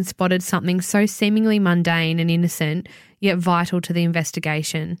Morrison spotted something so seemingly mundane and innocent, yet vital to the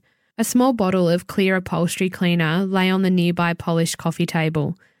investigation. A small bottle of clear upholstery cleaner lay on the nearby polished coffee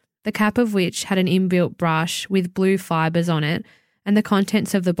table, the cap of which had an inbuilt brush with blue fibres on it, and the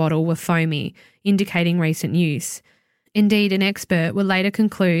contents of the bottle were foamy, indicating recent use. Indeed, an expert would later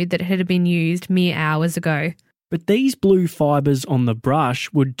conclude that it had been used mere hours ago. But these blue fibres on the brush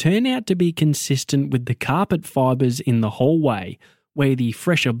would turn out to be consistent with the carpet fibres in the hallway, where the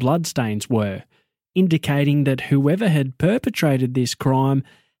fresher bloodstains were, indicating that whoever had perpetrated this crime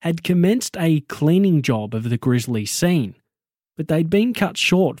had commenced a cleaning job of the grisly scene, but they'd been cut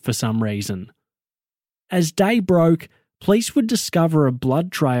short for some reason. As day broke, police would discover a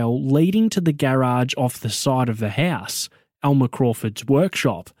blood trail leading to the garage off the side of the house, Alma Crawford's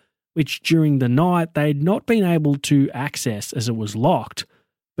workshop, which during the night they'd not been able to access as it was locked,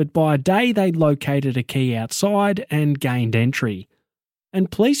 but by day they'd located a key outside and gained entry.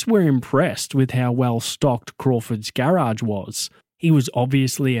 And police were impressed with how well stocked Crawford's garage was. He was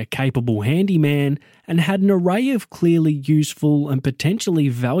obviously a capable handyman and had an array of clearly useful and potentially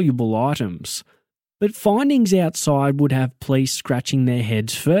valuable items. But findings outside would have police scratching their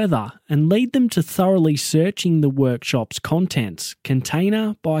heads further and lead them to thoroughly searching the workshop's contents,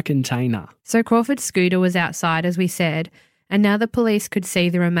 container by container. So Crawford's scooter was outside, as we said, and now the police could see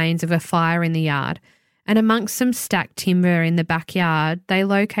the remains of a fire in the yard. And amongst some stacked timber in the backyard, they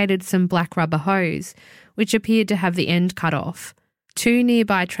located some black rubber hose, which appeared to have the end cut off. 2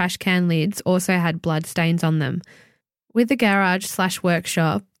 nearby trash can lids also had blood stains on them. With the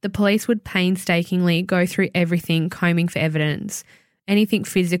garage/workshop, the police would painstakingly go through everything, combing for evidence, anything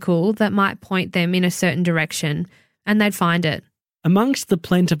physical that might point them in a certain direction, and they'd find it. Amongst the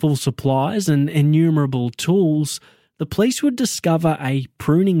plentiful supplies and innumerable tools, the police would discover a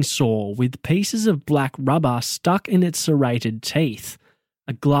pruning saw with pieces of black rubber stuck in its serrated teeth,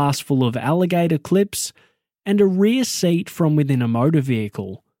 a glass full of alligator clips, and a rear seat from within a motor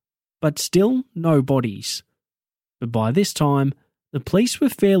vehicle. But still no bodies. But by this time, the police were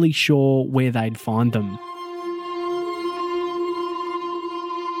fairly sure where they'd find them.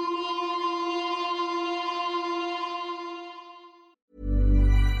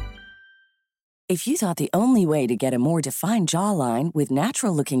 If you thought the only way to get a more defined jawline with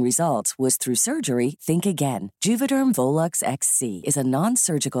natural-looking results was through surgery, think again. Juvederm Volux XC is a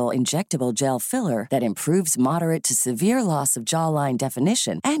non-surgical injectable gel filler that improves moderate to severe loss of jawline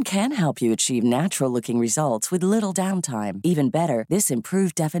definition and can help you achieve natural-looking results with little downtime. Even better, this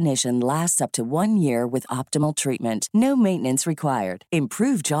improved definition lasts up to 1 year with optimal treatment. No maintenance required.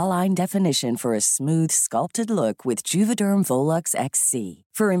 Improve jawline definition for a smooth, sculpted look with Juvederm Volux XC.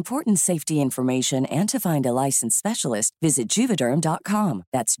 For important safety information and to find a licensed specialist, visit Juvederm.com.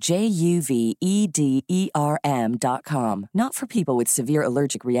 That's JUVEDERM.com. Not for people with severe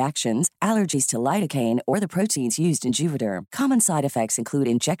allergic reactions, allergies to lidocaine, or the proteins used in Juvederm. Common side effects include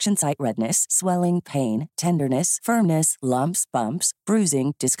injection site redness, swelling, pain, tenderness, firmness, lumps, bumps,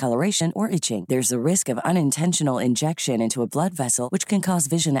 bruising, discoloration, or itching. There's a risk of unintentional injection into a blood vessel, which can cause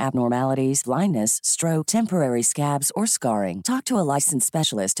vision abnormalities, blindness, stroke, temporary scabs, or scarring. Talk to a licensed specialist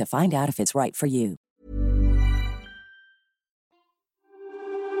to find out if it's right for you.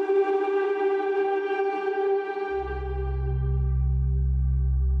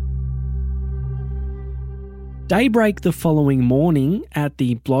 Daybreak the following morning at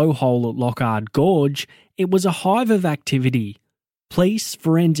the blowhole at Lockhart Gorge, it was a hive of activity. Police,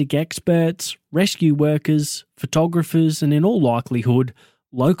 forensic experts, rescue workers, photographers, and in all likelihood,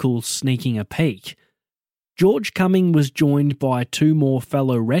 locals sneaking a peek. George Cumming was joined by two more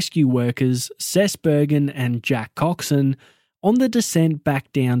fellow rescue workers, Cess Bergen and Jack Coxon, on the descent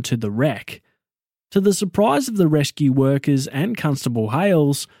back down to the wreck. To the surprise of the rescue workers and Constable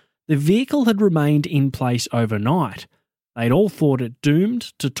Hales, the vehicle had remained in place overnight. They'd all thought it doomed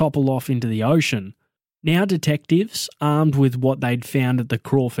to topple off into the ocean. Now detectives, armed with what they'd found at the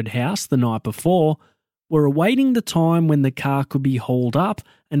Crawford house the night before, were awaiting the time when the car could be hauled up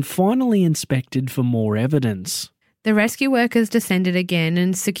and finally inspected for more evidence. The rescue workers descended again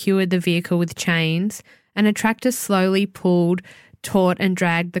and secured the vehicle with chains, and a tractor slowly pulled, taut and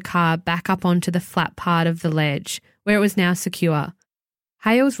dragged the car back up onto the flat part of the ledge, where it was now secure.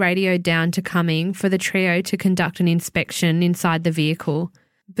 Hales radioed down to Cumming for the trio to conduct an inspection inside the vehicle.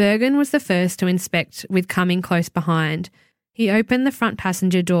 Bergen was the first to inspect, with Cumming close behind. He opened the front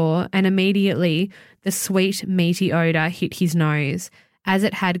passenger door and immediately the sweet, meaty odour hit his nose, as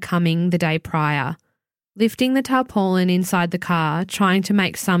it had Cumming the day prior. Lifting the tarpaulin inside the car, trying to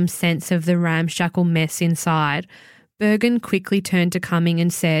make some sense of the ramshackle mess inside, Bergen quickly turned to Cumming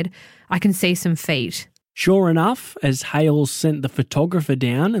and said, "I can see some feet." Sure enough, as Hales sent the photographer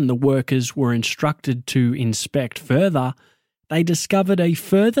down and the workers were instructed to inspect further, they discovered a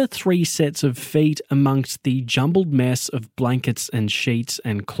further 3 sets of feet amongst the jumbled mess of blankets and sheets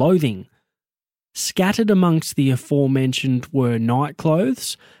and clothing. Scattered amongst the aforementioned were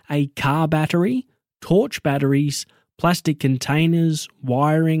nightclothes, a car battery, torch batteries, plastic containers,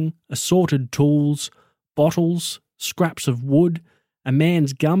 wiring, assorted tools, bottles, scraps of wood, a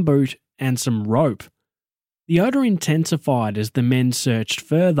man's gumboot, and some rope. The odour intensified as the men searched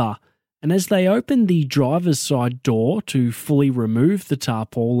further, and as they opened the driver's side door to fully remove the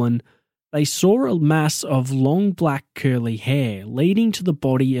tarpaulin, they saw a mass of long black curly hair leading to the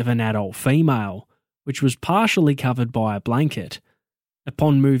body of an adult female, which was partially covered by a blanket.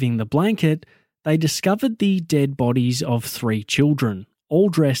 Upon moving the blanket, they discovered the dead bodies of 3 children, all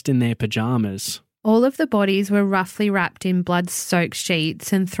dressed in their pyjamas. All of the bodies were roughly wrapped in blood-soaked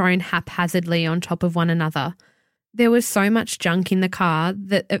sheets and thrown haphazardly on top of one another. There was so much junk in the car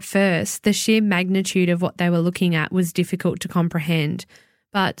that at first the sheer magnitude of what they were looking at was difficult to comprehend,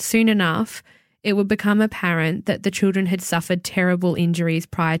 but soon enough it would become apparent that the children had suffered terrible injuries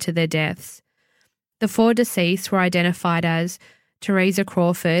prior to their deaths. The 4 deceased were identified as Teresa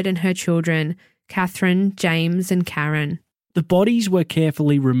Crawford and her children, Catherine, James and Karen. The bodies were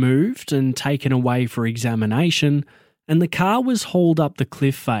carefully removed and taken away for examination, and the car was hauled up the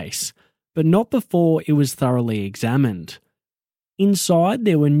cliff face, but not before it was thoroughly examined. Inside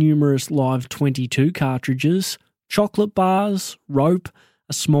there were numerous live .22 cartridges, chocolate bars, rope,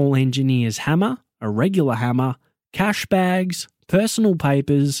 a small engineer's hammer, a regular hammer, cash bags, personal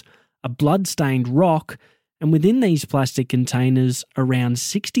papers, a blood-stained rock, and within these plastic containers around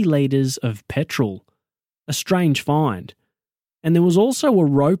 60 litres of petrol. A strange find. And there was also a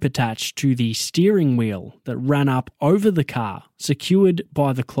rope attached to the steering wheel that ran up over the car, secured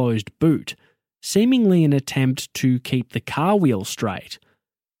by the closed boot, seemingly an attempt to keep the car wheel straight.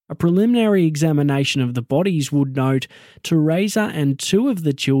 A preliminary examination of the bodies would note Teresa and 2 of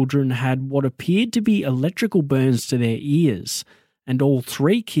the children had what appeared to be electrical burns to their ears, and all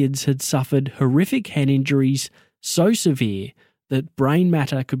 3 kids had suffered horrific head injuries so severe that brain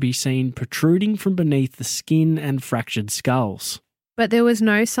matter could be seen protruding from beneath the skin and fractured skulls. But there was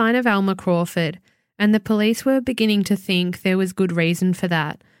no sign of Alma Crawford, and the police were beginning to think there was good reason for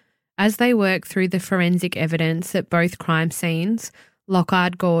that. As they worked through the forensic evidence at both crime scenes,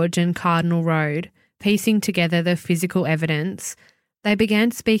 Lockhart Gorge and Cardinal Road, piecing together the physical evidence, they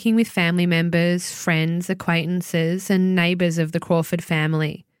began speaking with family members, friends, acquaintances and neighbours of the Crawford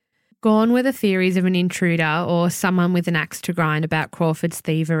family. Gone were the theories of an intruder or someone with an axe to grind about Crawford's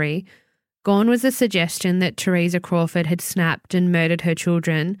thievery. Gone was the suggestion that Teresa Crawford had snapped and murdered her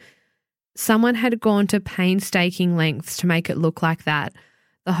children. Someone had gone to painstaking lengths to make it look like that,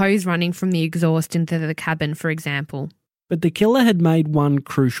 the hose running from the exhaust into the cabin, for example. But the killer had made one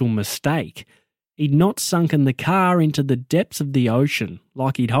crucial mistake. He'd not sunken the car into the depths of the ocean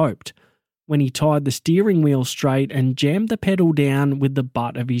like he'd hoped, when he tied the steering wheel straight and jammed the pedal down with the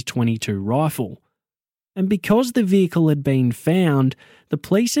butt of his .22 rifle. And because the vehicle had been found, the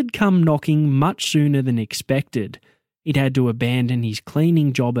police had come knocking much sooner than expected. He'd had to abandon his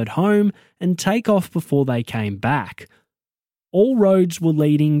cleaning job at home and take off before they came back. All roads were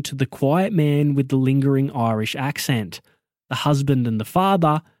leading to the quiet man with the lingering Irish accent, the husband and the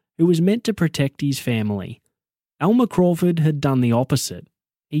father who was meant to protect his family. Alma Crawford had done the opposite.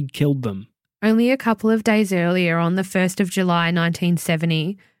 He'd killed them. Only a couple of days earlier, on the 1st of July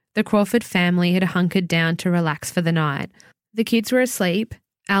 1970, the Crawford family had hunkered down to relax for the night. The kids were asleep,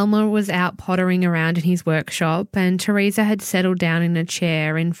 Alma was out pottering around in his workshop, and Teresa had settled down in a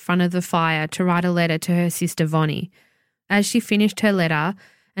chair in front of the fire to write a letter to her sister Vonnie. As she finished her letter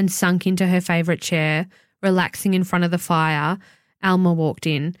and sunk into her favourite chair, relaxing in front of the fire, Alma walked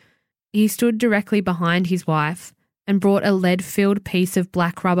in. He stood directly behind his wife and brought a lead-filled piece of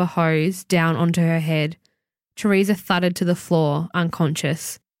black rubber hose down onto her head. Teresa thudded to the floor,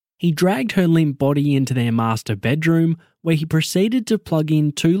 unconscious. He dragged her limp body into their master bedroom, where he proceeded to plug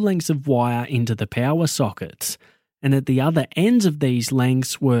in 2 lengths of wire into the power sockets, and at the other ends of these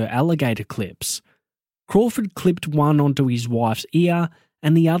lengths were alligator clips. Crawford clipped one onto his wife's ear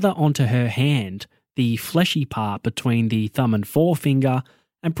and the other onto her hand, the fleshy part between the thumb and forefinger,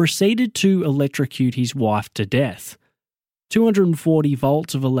 and proceeded to electrocute his wife to death. 240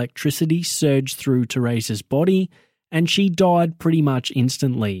 volts of electricity surged through Teresa's body, and she died pretty much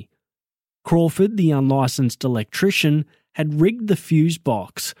instantly. Crawford, the unlicensed electrician, had rigged the fuse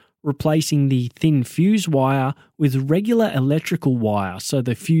box, replacing the thin fuse wire with regular electrical wire so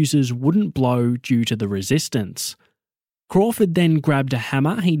the fuses wouldn't blow due to the resistance. Crawford then grabbed a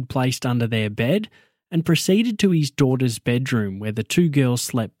hammer he'd placed under their bed and proceeded to his daughter's bedroom where the 2 girls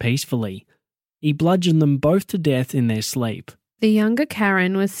slept peacefully. He bludgeoned them both to death in their sleep. The younger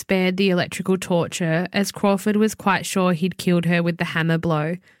Karen was spared the electrical torture, as Crawford was quite sure he'd killed her with the hammer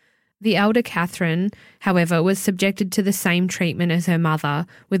blow. The elder Catherine, however, was subjected to the same treatment as her mother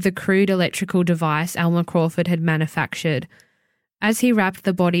with the crude electrical device Alma Crawford had manufactured. As he wrapped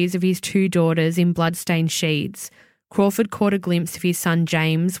the bodies of his 2 daughters in blood-stained sheets, Crawford caught a glimpse of his son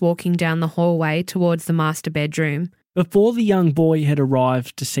James walking down the hallway towards the master bedroom. Before the young boy had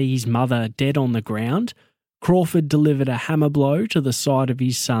arrived to see his mother dead on the ground, Crawford delivered a hammer blow to the side of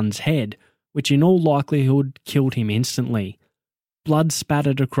his son's head, which in all likelihood killed him instantly. Blood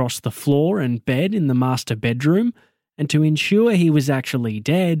spattered across the floor and bed in the master bedroom, and to ensure he was actually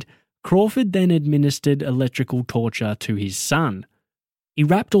dead, Crawford then administered electrical torture to his son. He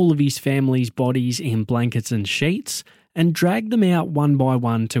wrapped all of his family's bodies in blankets and sheets and dragged them out one by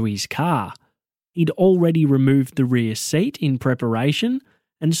one to his car. He'd already removed the rear seat in preparation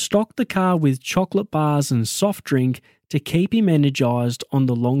and stocked the car with chocolate bars and soft drink to keep him energised on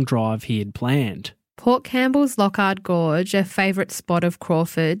the long drive he had planned. Port Campbell's Lockhart Gorge, a favourite spot of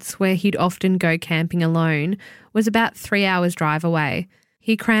Crawford's where he'd often go camping alone, was about 3 hours' drive away.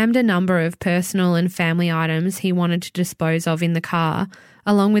 He crammed a number of personal and family items he wanted to dispose of in the car,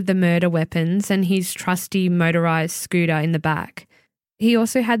 along with the murder weapons and his trusty motorised scooter in the back. He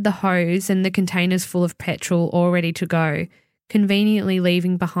also had the hose and the containers full of petrol all ready to go, conveniently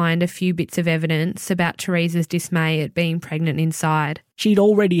leaving behind a few bits of evidence about Teresa's dismay at being pregnant inside. She'd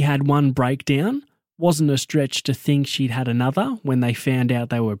already had one breakdown. Wasn't a stretch to think she'd had another when they found out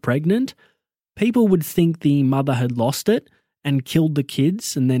they were pregnant. People would think the mother had lost it and killed the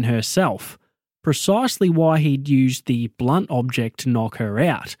kids and then herself, precisely why he'd used the blunt object to knock her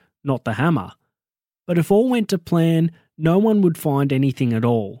out, not the hammer. But if all went to plan, no one would find anything at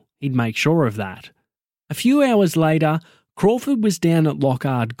all. He'd make sure of that. A few hours later, Crawford was down at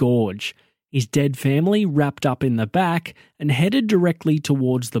Lockhart Gorge, his dead family wrapped up in the back, and headed directly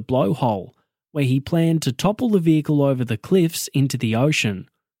towards the blowhole, where he planned to topple the vehicle over the cliffs into the ocean.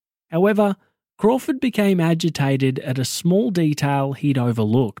 However, Crawford became agitated at a small detail he'd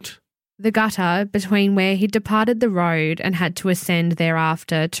overlooked. The gutter between where he'd departed the road and had to ascend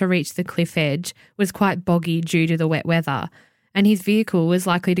thereafter to reach the cliff edge was quite boggy due to the wet weather, and his vehicle was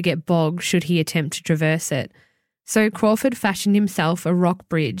likely to get bogged should he attempt to traverse it. So Crawford fashioned himself a rock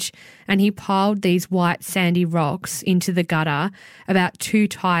bridge, and he piled these white sandy rocks into the gutter about 2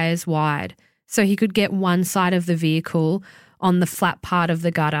 tyres wide, so he could get one side of the vehicle on the flat part of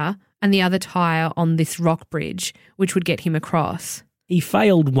the gutter and the other tyre on this rock bridge, which would get him across. He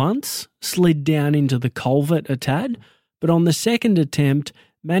failed once, slid down into the culvert a tad, but on the second attempt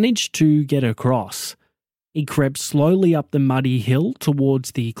managed to get across. He crept slowly up the muddy hill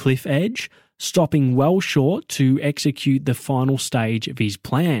towards the cliff edge, stopping well short to execute the final stage of his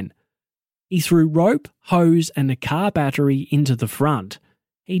plan. He threw rope, hose and a car battery into the front.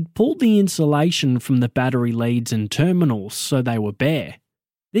 He'd pulled the insulation from the battery leads and terminals so they were bare.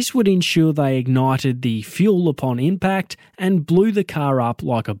 This would ensure they ignited the fuel upon impact and blew the car up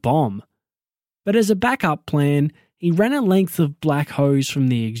like a bomb. But as a backup plan, he ran a length of black hose from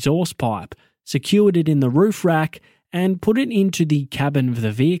the exhaust pipe, secured it in the roof rack, and put it into the cabin of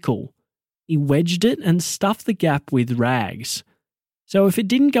the vehicle. He wedged it and stuffed the gap with rags. So if it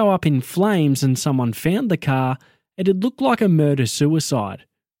didn't go up in flames and someone found the car, it'd look like a murder-suicide.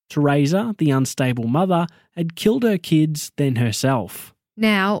 Teresa, the unstable mother, had killed her kids, then herself.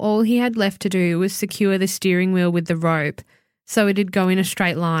 Now, all he had left to do was secure the steering wheel with the rope so it'd go in a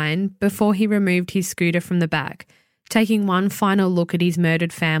straight line before he removed his scooter from the back, taking one final look at his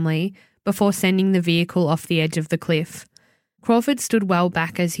murdered family before sending the vehicle off the edge of the cliff. Crawford stood well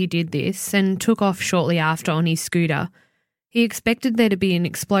back as he did this and took off shortly after on his scooter. He expected there to be an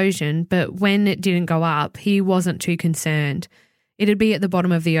explosion, but when it didn't go up, he wasn't too concerned. It'd be at the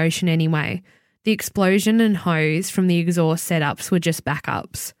bottom of the ocean anyway. The explosion and hose from the exhaust setups were just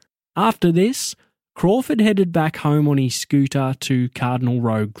backups. After this, Crawford headed back home on his scooter to Cardinal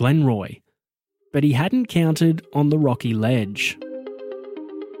Road, Glenroy. But he hadn't counted on the rocky ledge.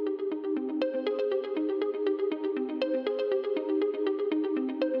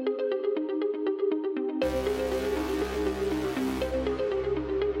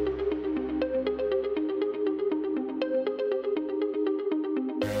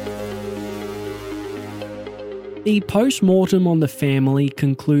 The post-mortem on the family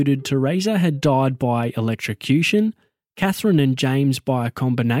concluded Teresa had died by electrocution, Catherine and James by a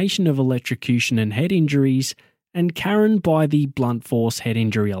combination of electrocution and head injuries, and Karen by the blunt force head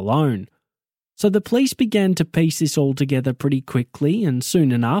injury alone. So the police began to piece this all together pretty quickly, and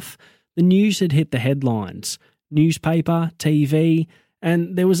soon enough, the news had hit the headlines. Newspaper, TV,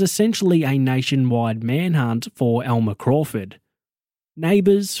 and there was essentially a nationwide manhunt for Alma Crawford.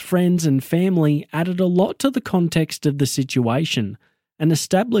 Neighbours, friends and family added a lot to the context of the situation and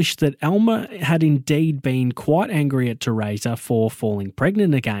established that Alma had indeed been quite angry at Teresa for falling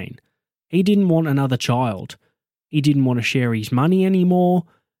pregnant again. He didn't want another child. He didn't want to share his money anymore.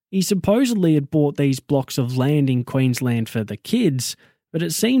 He supposedly had bought these blocks of land in Queensland for the kids, but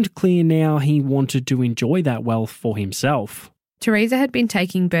it seemed clear now he wanted to enjoy that wealth for himself. Teresa had been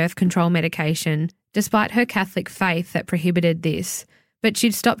taking birth control medication, despite her Catholic faith that prohibited this. But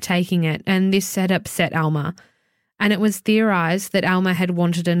she'd stopped taking it, and this had upset Alma. And it was theorised that Alma had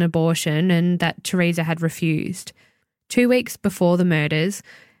wanted an abortion and that Teresa had refused. 2 weeks before the murders,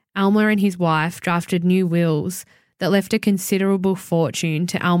 Alma and his wife drafted new wills that left a considerable fortune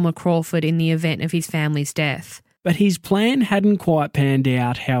to Alma Crawford in the event of his family's death. But his plan hadn't quite panned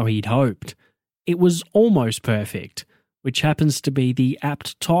out how he'd hoped. It was almost perfect, which happens to be the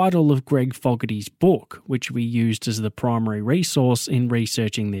apt title of Greg Fogarty's book, which we used as the primary resource in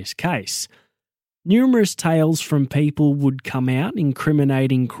researching this case. Numerous tales from people would come out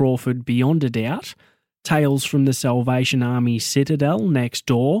incriminating Crawford beyond a doubt, tales from the Salvation Army citadel next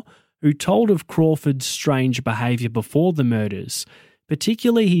door, who told of Crawford's strange behaviour before the murders,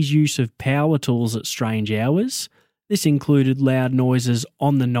 particularly his use of power tools at strange hours. This included loud noises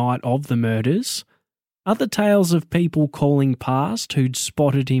on the night of the murders. Other tales of people calling past who'd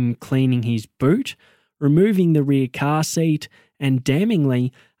spotted him cleaning his boot, removing the rear car seat, and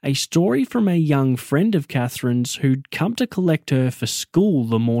damningly, a story from a young friend of Catherine's who'd come to collect her for school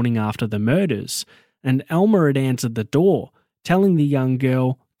the morning after the murders, and Alma had answered the door, telling the young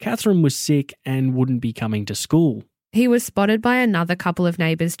girl Catherine was sick and wouldn't be coming to school. He was spotted by another couple of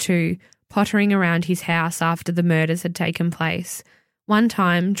neighbours too, pottering around his house after the murders had taken place. One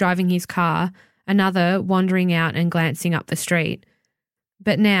time, driving his car, another wandering out and glancing up the street.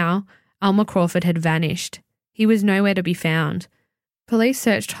 But now, Alma Crawford had vanished. He was nowhere to be found. Police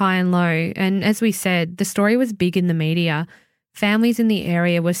searched high and low, and as we said, the story was big in the media. Families in the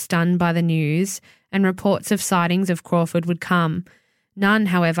area were stunned by the news, and reports of sightings of Crawford would come. None,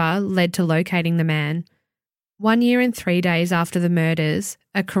 however, led to locating the man. 1 year and 3 days after the murders,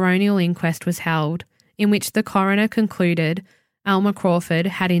 a coronial inquest was held, in which the coroner concluded Alma Crawford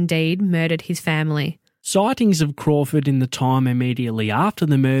had indeed murdered his family. Sightings of Crawford in the time immediately after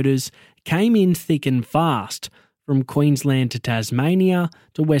the murders came in thick and fast, from Queensland to Tasmania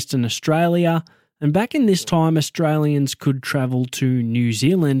to Western Australia, and back in this time Australians could travel to New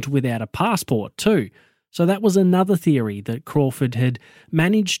Zealand without a passport too. So that was another theory, that Crawford had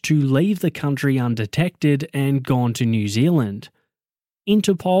managed to leave the country undetected and gone to New Zealand.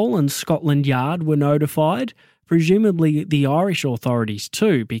 Interpol and Scotland Yard were notified, presumably the Irish authorities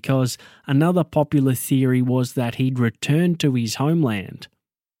too, because another popular theory was that he'd returned to his homeland.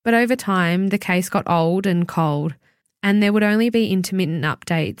 But over time, the case got old and cold, and there would only be intermittent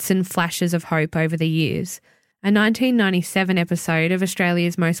updates and flashes of hope over the years. A 1997 episode of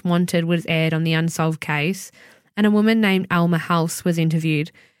Australia's Most Wanted was aired on the unsolved case, and a woman named Alma House was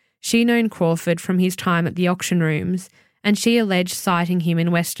interviewed. She known Crawford from his time at the auction rooms, and she alleged sighting him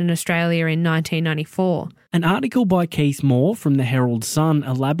in Western Australia in 1994. An article by Keith Moore from the Herald Sun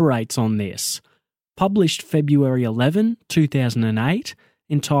elaborates on this. published February 11, 2008,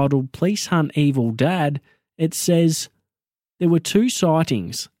 entitled Police Hunt Evil Dad, it says, there were 2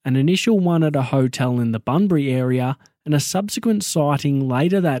 sightings, an initial one at a hotel in the Bunbury area and a subsequent sighting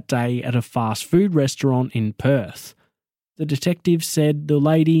later that day at a fast food restaurant in Perth. The detective said the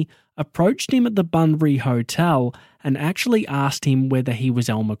lady approached him at the Bunbury Hotel and actually asked him whether he was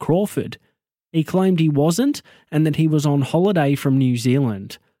Elmer Crawford. He claimed he wasn't and that he was on holiday from New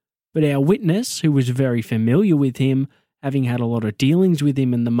Zealand. But our witness, who was very familiar with him, having had a lot of dealings with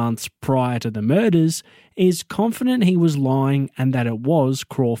him in the months prior to the murders, is confident he was lying and that it was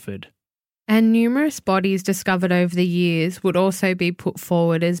Crawford. And numerous bodies discovered over the years would also be put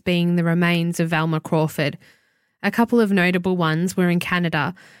forward as being the remains of Elmer Crawford. A couple of notable ones were in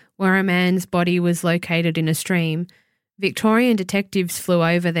Canada, where a man's body was located in a stream. Victorian detectives flew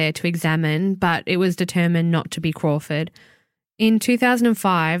over there to examine, but it was determined not to be Crawford. In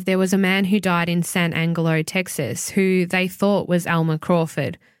 2005, there was a man who died in San Angelo, Texas, who they thought was Elmer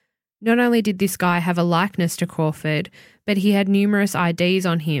Crawford. Not only did this guy have a likeness to Crawford, but he had numerous IDs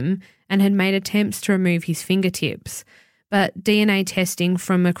on him and had made attempts to remove his fingertips. But DNA testing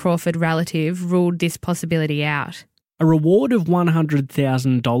from a Crawford relative ruled this possibility out. A reward of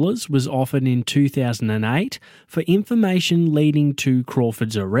 $100,000 was offered in 2008 for information leading to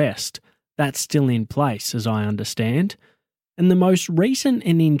Crawford's arrest. That's still in place, as I understand. And the most recent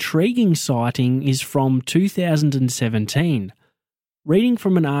and intriguing sighting is from 2017. Reading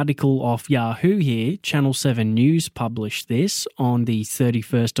from an article off Yahoo here, Channel 7 News published this on the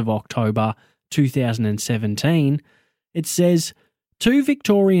 31st of October 2017. It says, 2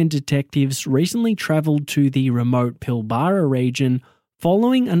 Victorian detectives recently travelled to the remote Pilbara region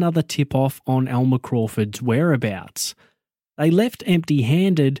following another tip-off on Elmer Crawford's whereabouts. They left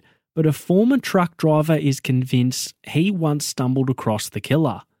empty-handed, but a former truck driver is convinced he once stumbled across the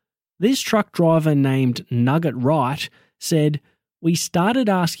killer. This truck driver named Nugget Wright said, "We started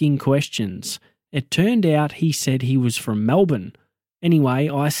asking questions. It turned out he said he was from Melbourne. Anyway,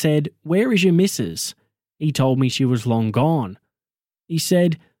 I said, 'Where is your missus?' He told me she was long gone. He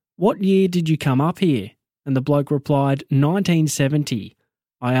said, 'What year did you come up here?' And the bloke replied, 1970.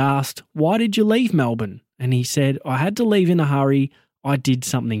 I asked, 'Why did you leave Melbourne?' And he said, 'I had to leave in a hurry. I did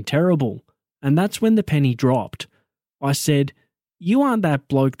something terrible.' And that's when the penny dropped. I said, 'You aren't that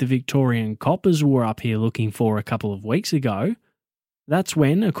bloke the Victorian coppers were up here looking for a couple of weeks ago.' That's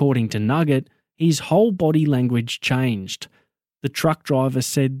when, according to Nugget, his whole body language changed. The truck driver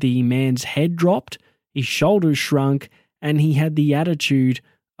said the man's head dropped, his shoulders shrunk, and he had the attitude,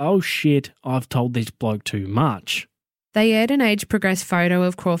 'Oh shit, I've told this bloke too much.'" They aired an age-progressed photo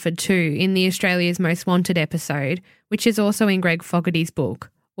of Crawford too in the Australia's Most Wanted episode, which is also in Greg Fogarty's book.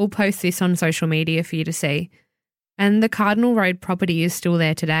 We'll post this on social media for you to see. And the Cardinal Road property is still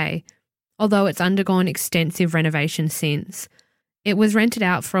there today, although it's undergone extensive renovation since. It was rented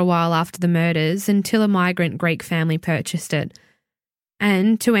out for a while after the murders until a migrant Greek family purchased it.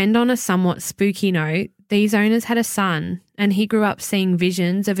 And to end on a somewhat spooky note, these owners had a son, and he grew up seeing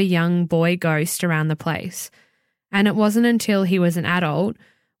visions of a young boy ghost around the place. And it wasn't until he was an adult,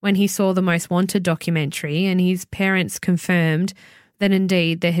 when he saw the Most Wanted documentary and his parents confirmed that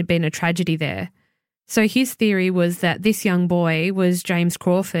indeed there had been a tragedy there. So his theory was that this young boy was James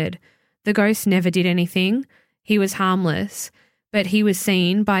Crawford. The ghost never did anything. He was harmless, but he was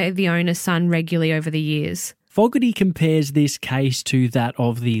seen by the owner's son regularly over the years. Fogarty compares this case to that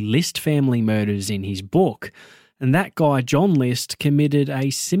of the List family murders in his book. And that guy, John List, committed a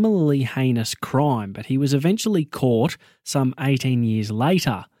similarly heinous crime, but he was eventually caught some 18 years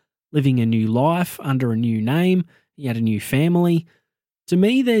later, living a new life under a new name. He had a new family. To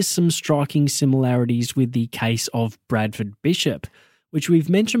me, there's some striking similarities with the case of Bradford Bishop, which we've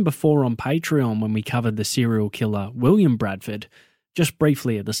mentioned before on Patreon when we covered the serial killer William Bradford. Just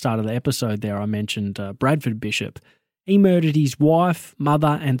briefly at the start of the episode there, I mentioned Bradford Bishop. He murdered his wife,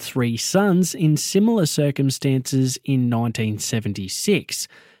 mother and 3 sons in similar circumstances in 1976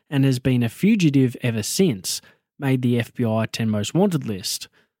 and has been a fugitive ever since, made the FBI 10 Most Wanted list.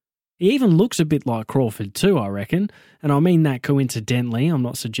 He even looks a bit like Crawford too, I reckon, and I mean that coincidentally. I'm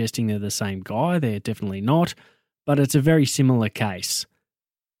not suggesting they're the same guy, they're definitely not, but it's a very similar case.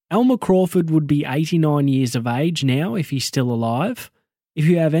 Elmer Crawford would be 89 years of age now if he's still alive. If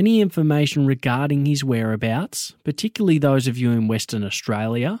you have any information regarding his whereabouts, particularly those of you in Western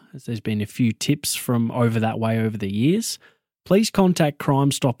Australia, as there's been a few tips from over that way over the years, please contact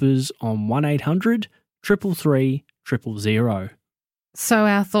Crime Stoppers on 1800 333 000. So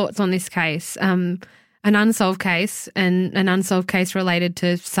our thoughts on this case, an unsolved case and an unsolved case related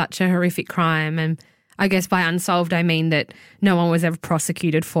to such a horrific crime. And I guess by unsolved, I mean that no one was ever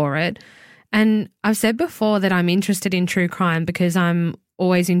prosecuted for it. And I've said before that I'm interested in true crime because I'm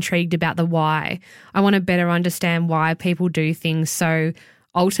always intrigued about the why. I want to better understand why people do things. So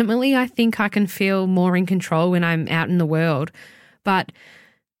ultimately, I think I can feel more in control when I'm out in the world. But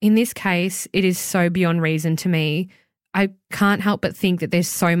in this case, it is so beyond reason to me. I can't help but think that there's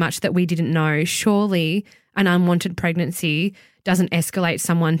so much that we didn't know. Surely an unwanted pregnancy doesn't escalate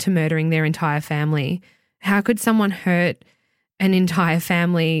someone to murdering their entire family. How could someone hurt an entire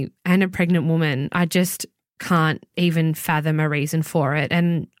family and a pregnant woman? I just can't even fathom a reason for it.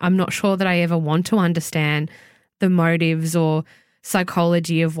 And I'm not sure that I ever want to understand the motives or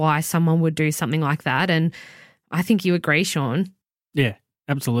psychology of why someone would do something like that. And I think you agree, Sean. Yeah,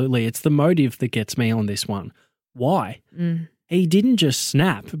 absolutely. It's the motive that gets me on this one. Why? He didn't just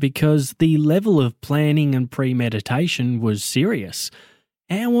snap because the level of planning and premeditation was serious.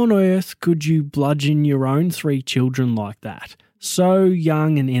 How on earth could you bludgeon your own 3 children like that? So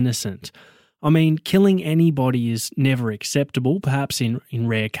young and innocent. I mean, killing anybody is never acceptable, perhaps in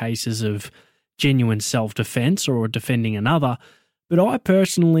rare cases of genuine self-defense or defending another, but I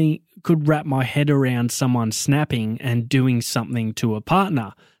personally could wrap my head around someone snapping and doing something to a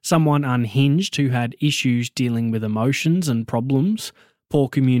partner, someone unhinged who had issues dealing with emotions and problems, poor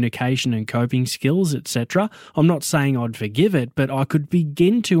communication and coping skills, etc. I'm not saying I'd forgive it, but I could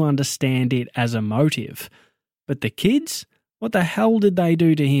begin to understand it as a motive. But the kids? What the hell did they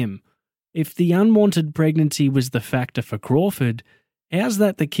do to him? If the unwanted pregnancy was the factor for Crawford, how's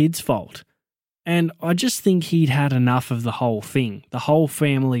that the kid's fault? And I just think he'd had enough of the whole thing, the whole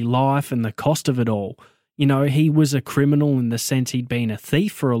family life and the cost of it all. You know, he was a criminal in the sense he'd been a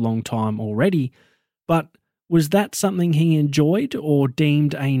thief for a long time already, but was that something he enjoyed or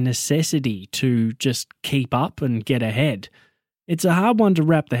deemed a necessity to just keep up and get ahead? It's a hard one to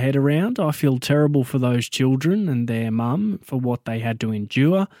wrap the head around. I feel terrible for those children and their mum for what they had to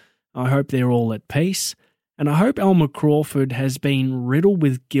endure. I hope they're all at peace. And I hope Elmer Crawford has been riddled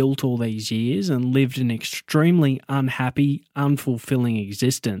with guilt all these years and lived an extremely unhappy, unfulfilling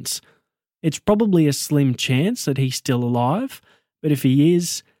existence. It's probably a slim chance that he's still alive, but if he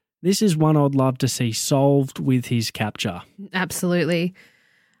is, this is one I'd love to see solved with his capture. Absolutely.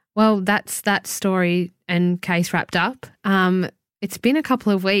 Well, that's that story and case wrapped up. It's been a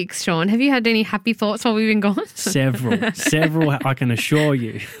couple of weeks, Sean. Have you had any happy thoughts while we've been gone? Several, I can assure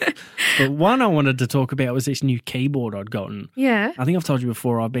you. But one I wanted to talk about was this new keyboard I'd gotten. Yeah. I think I've told you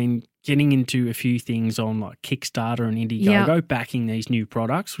before, I've been getting into a few things on like Kickstarter and Indiegogo, backing these new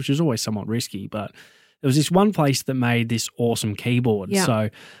products, which is always somewhat risky, but there was this one place that made this awesome keyboard. Yeah. So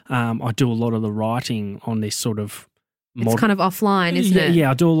I do a lot of the writing on this sort of It's kind of offline, isn't it?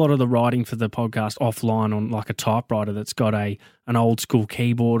 Yeah, I do a lot of the writing for the podcast offline on like a typewriter that's got an old school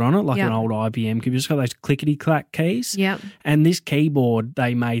keyboard on it, like an old IBM keyboard. It's got those clickety-clack keys. Yeah. And this keyboard,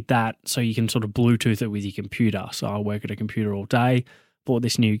 they made that so you can sort of Bluetooth it with your computer. So I work at a computer all day, bought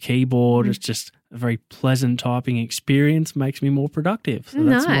this new keyboard. It's just a very pleasant typing experience, makes me more productive. So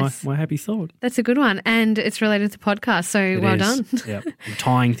that's my happy thought. That's a good one. And it's related to podcasts, so well done. Yeah, I'm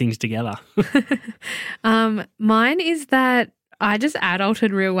tying things together. Mine is that I just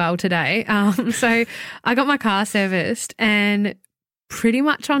adulted real well today. So I got my car serviced and pretty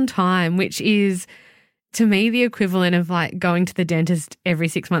much on time, which is to me the equivalent of like going to the dentist every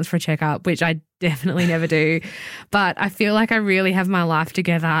 6 months for a checkup, which I definitely never do. But I feel like I really have my life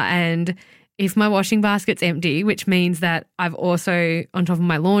together, and if my washing basket's empty, which means that I've also, on top of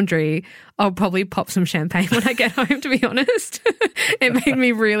my laundry, I'll probably pop some champagne when I get home, to be honest. It made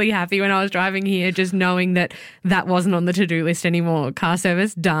me really happy when I was driving here, just knowing that that wasn't on the to-do list anymore. Car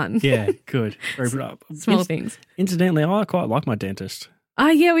service, done. Yeah, good. Very Small things. Incidentally, I quite like my dentist. Oh,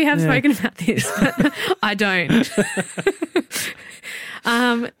 yeah, we have spoken about this, but I don't.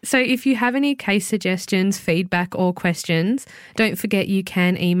 So if you have any case suggestions, feedback or questions, don't forget you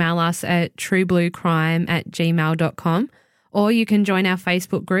can email us at truebluecrime@gmail.com, or you can join our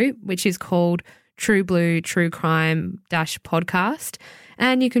Facebook group, which is called True Blue True Crime -podcast,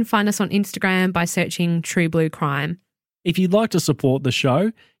 and you can find us on Instagram by searching True Blue Crime. If you'd like to support the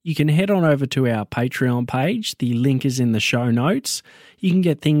show, you can head on over to our Patreon page. The link is in the show notes. You can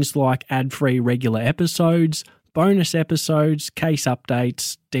get things like ad-free regular episodes, bonus episodes, case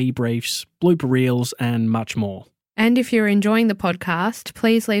updates, debriefs, blooper reels, and much more. And if you're enjoying the podcast,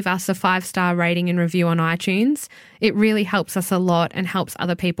 please leave us a 5-star rating and review on iTunes. It really helps us a lot and helps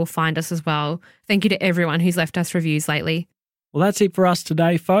other people find us as well. Thank you to everyone who's left us reviews lately. Well, that's it for us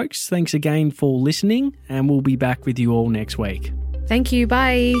today, folks. Thanks again for listening, and we'll be back with you all next week. Thank you.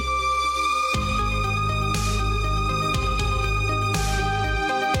 Bye.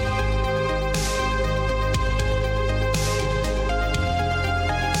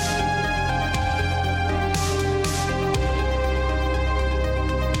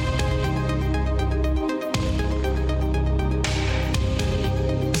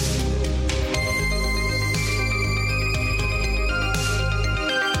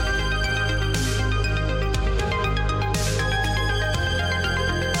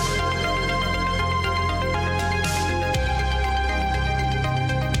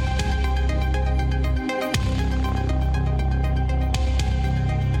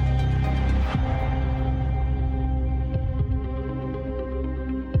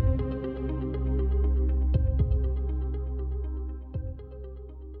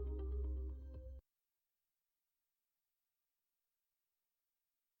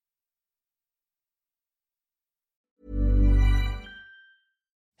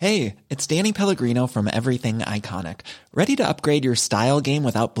 Hey, it's Danny Pellegrino from Everything Iconic. Ready to upgrade your style game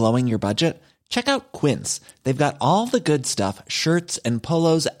without blowing your budget? Check out Quince. They've got all the good stuff, shirts and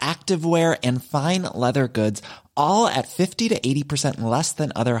polos, activewear, and fine leather goods, all at 50 to 80% less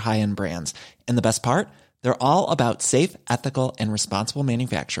than other high-end brands. And the best part? They're all about safe, ethical, and responsible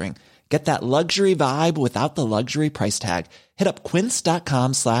manufacturing. Get that luxury vibe without the luxury price tag. Hit up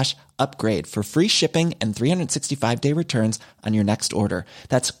quince.com/upgrade for free shipping and 365-day returns on your next order.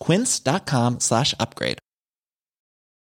 That's quince.com/upgrade.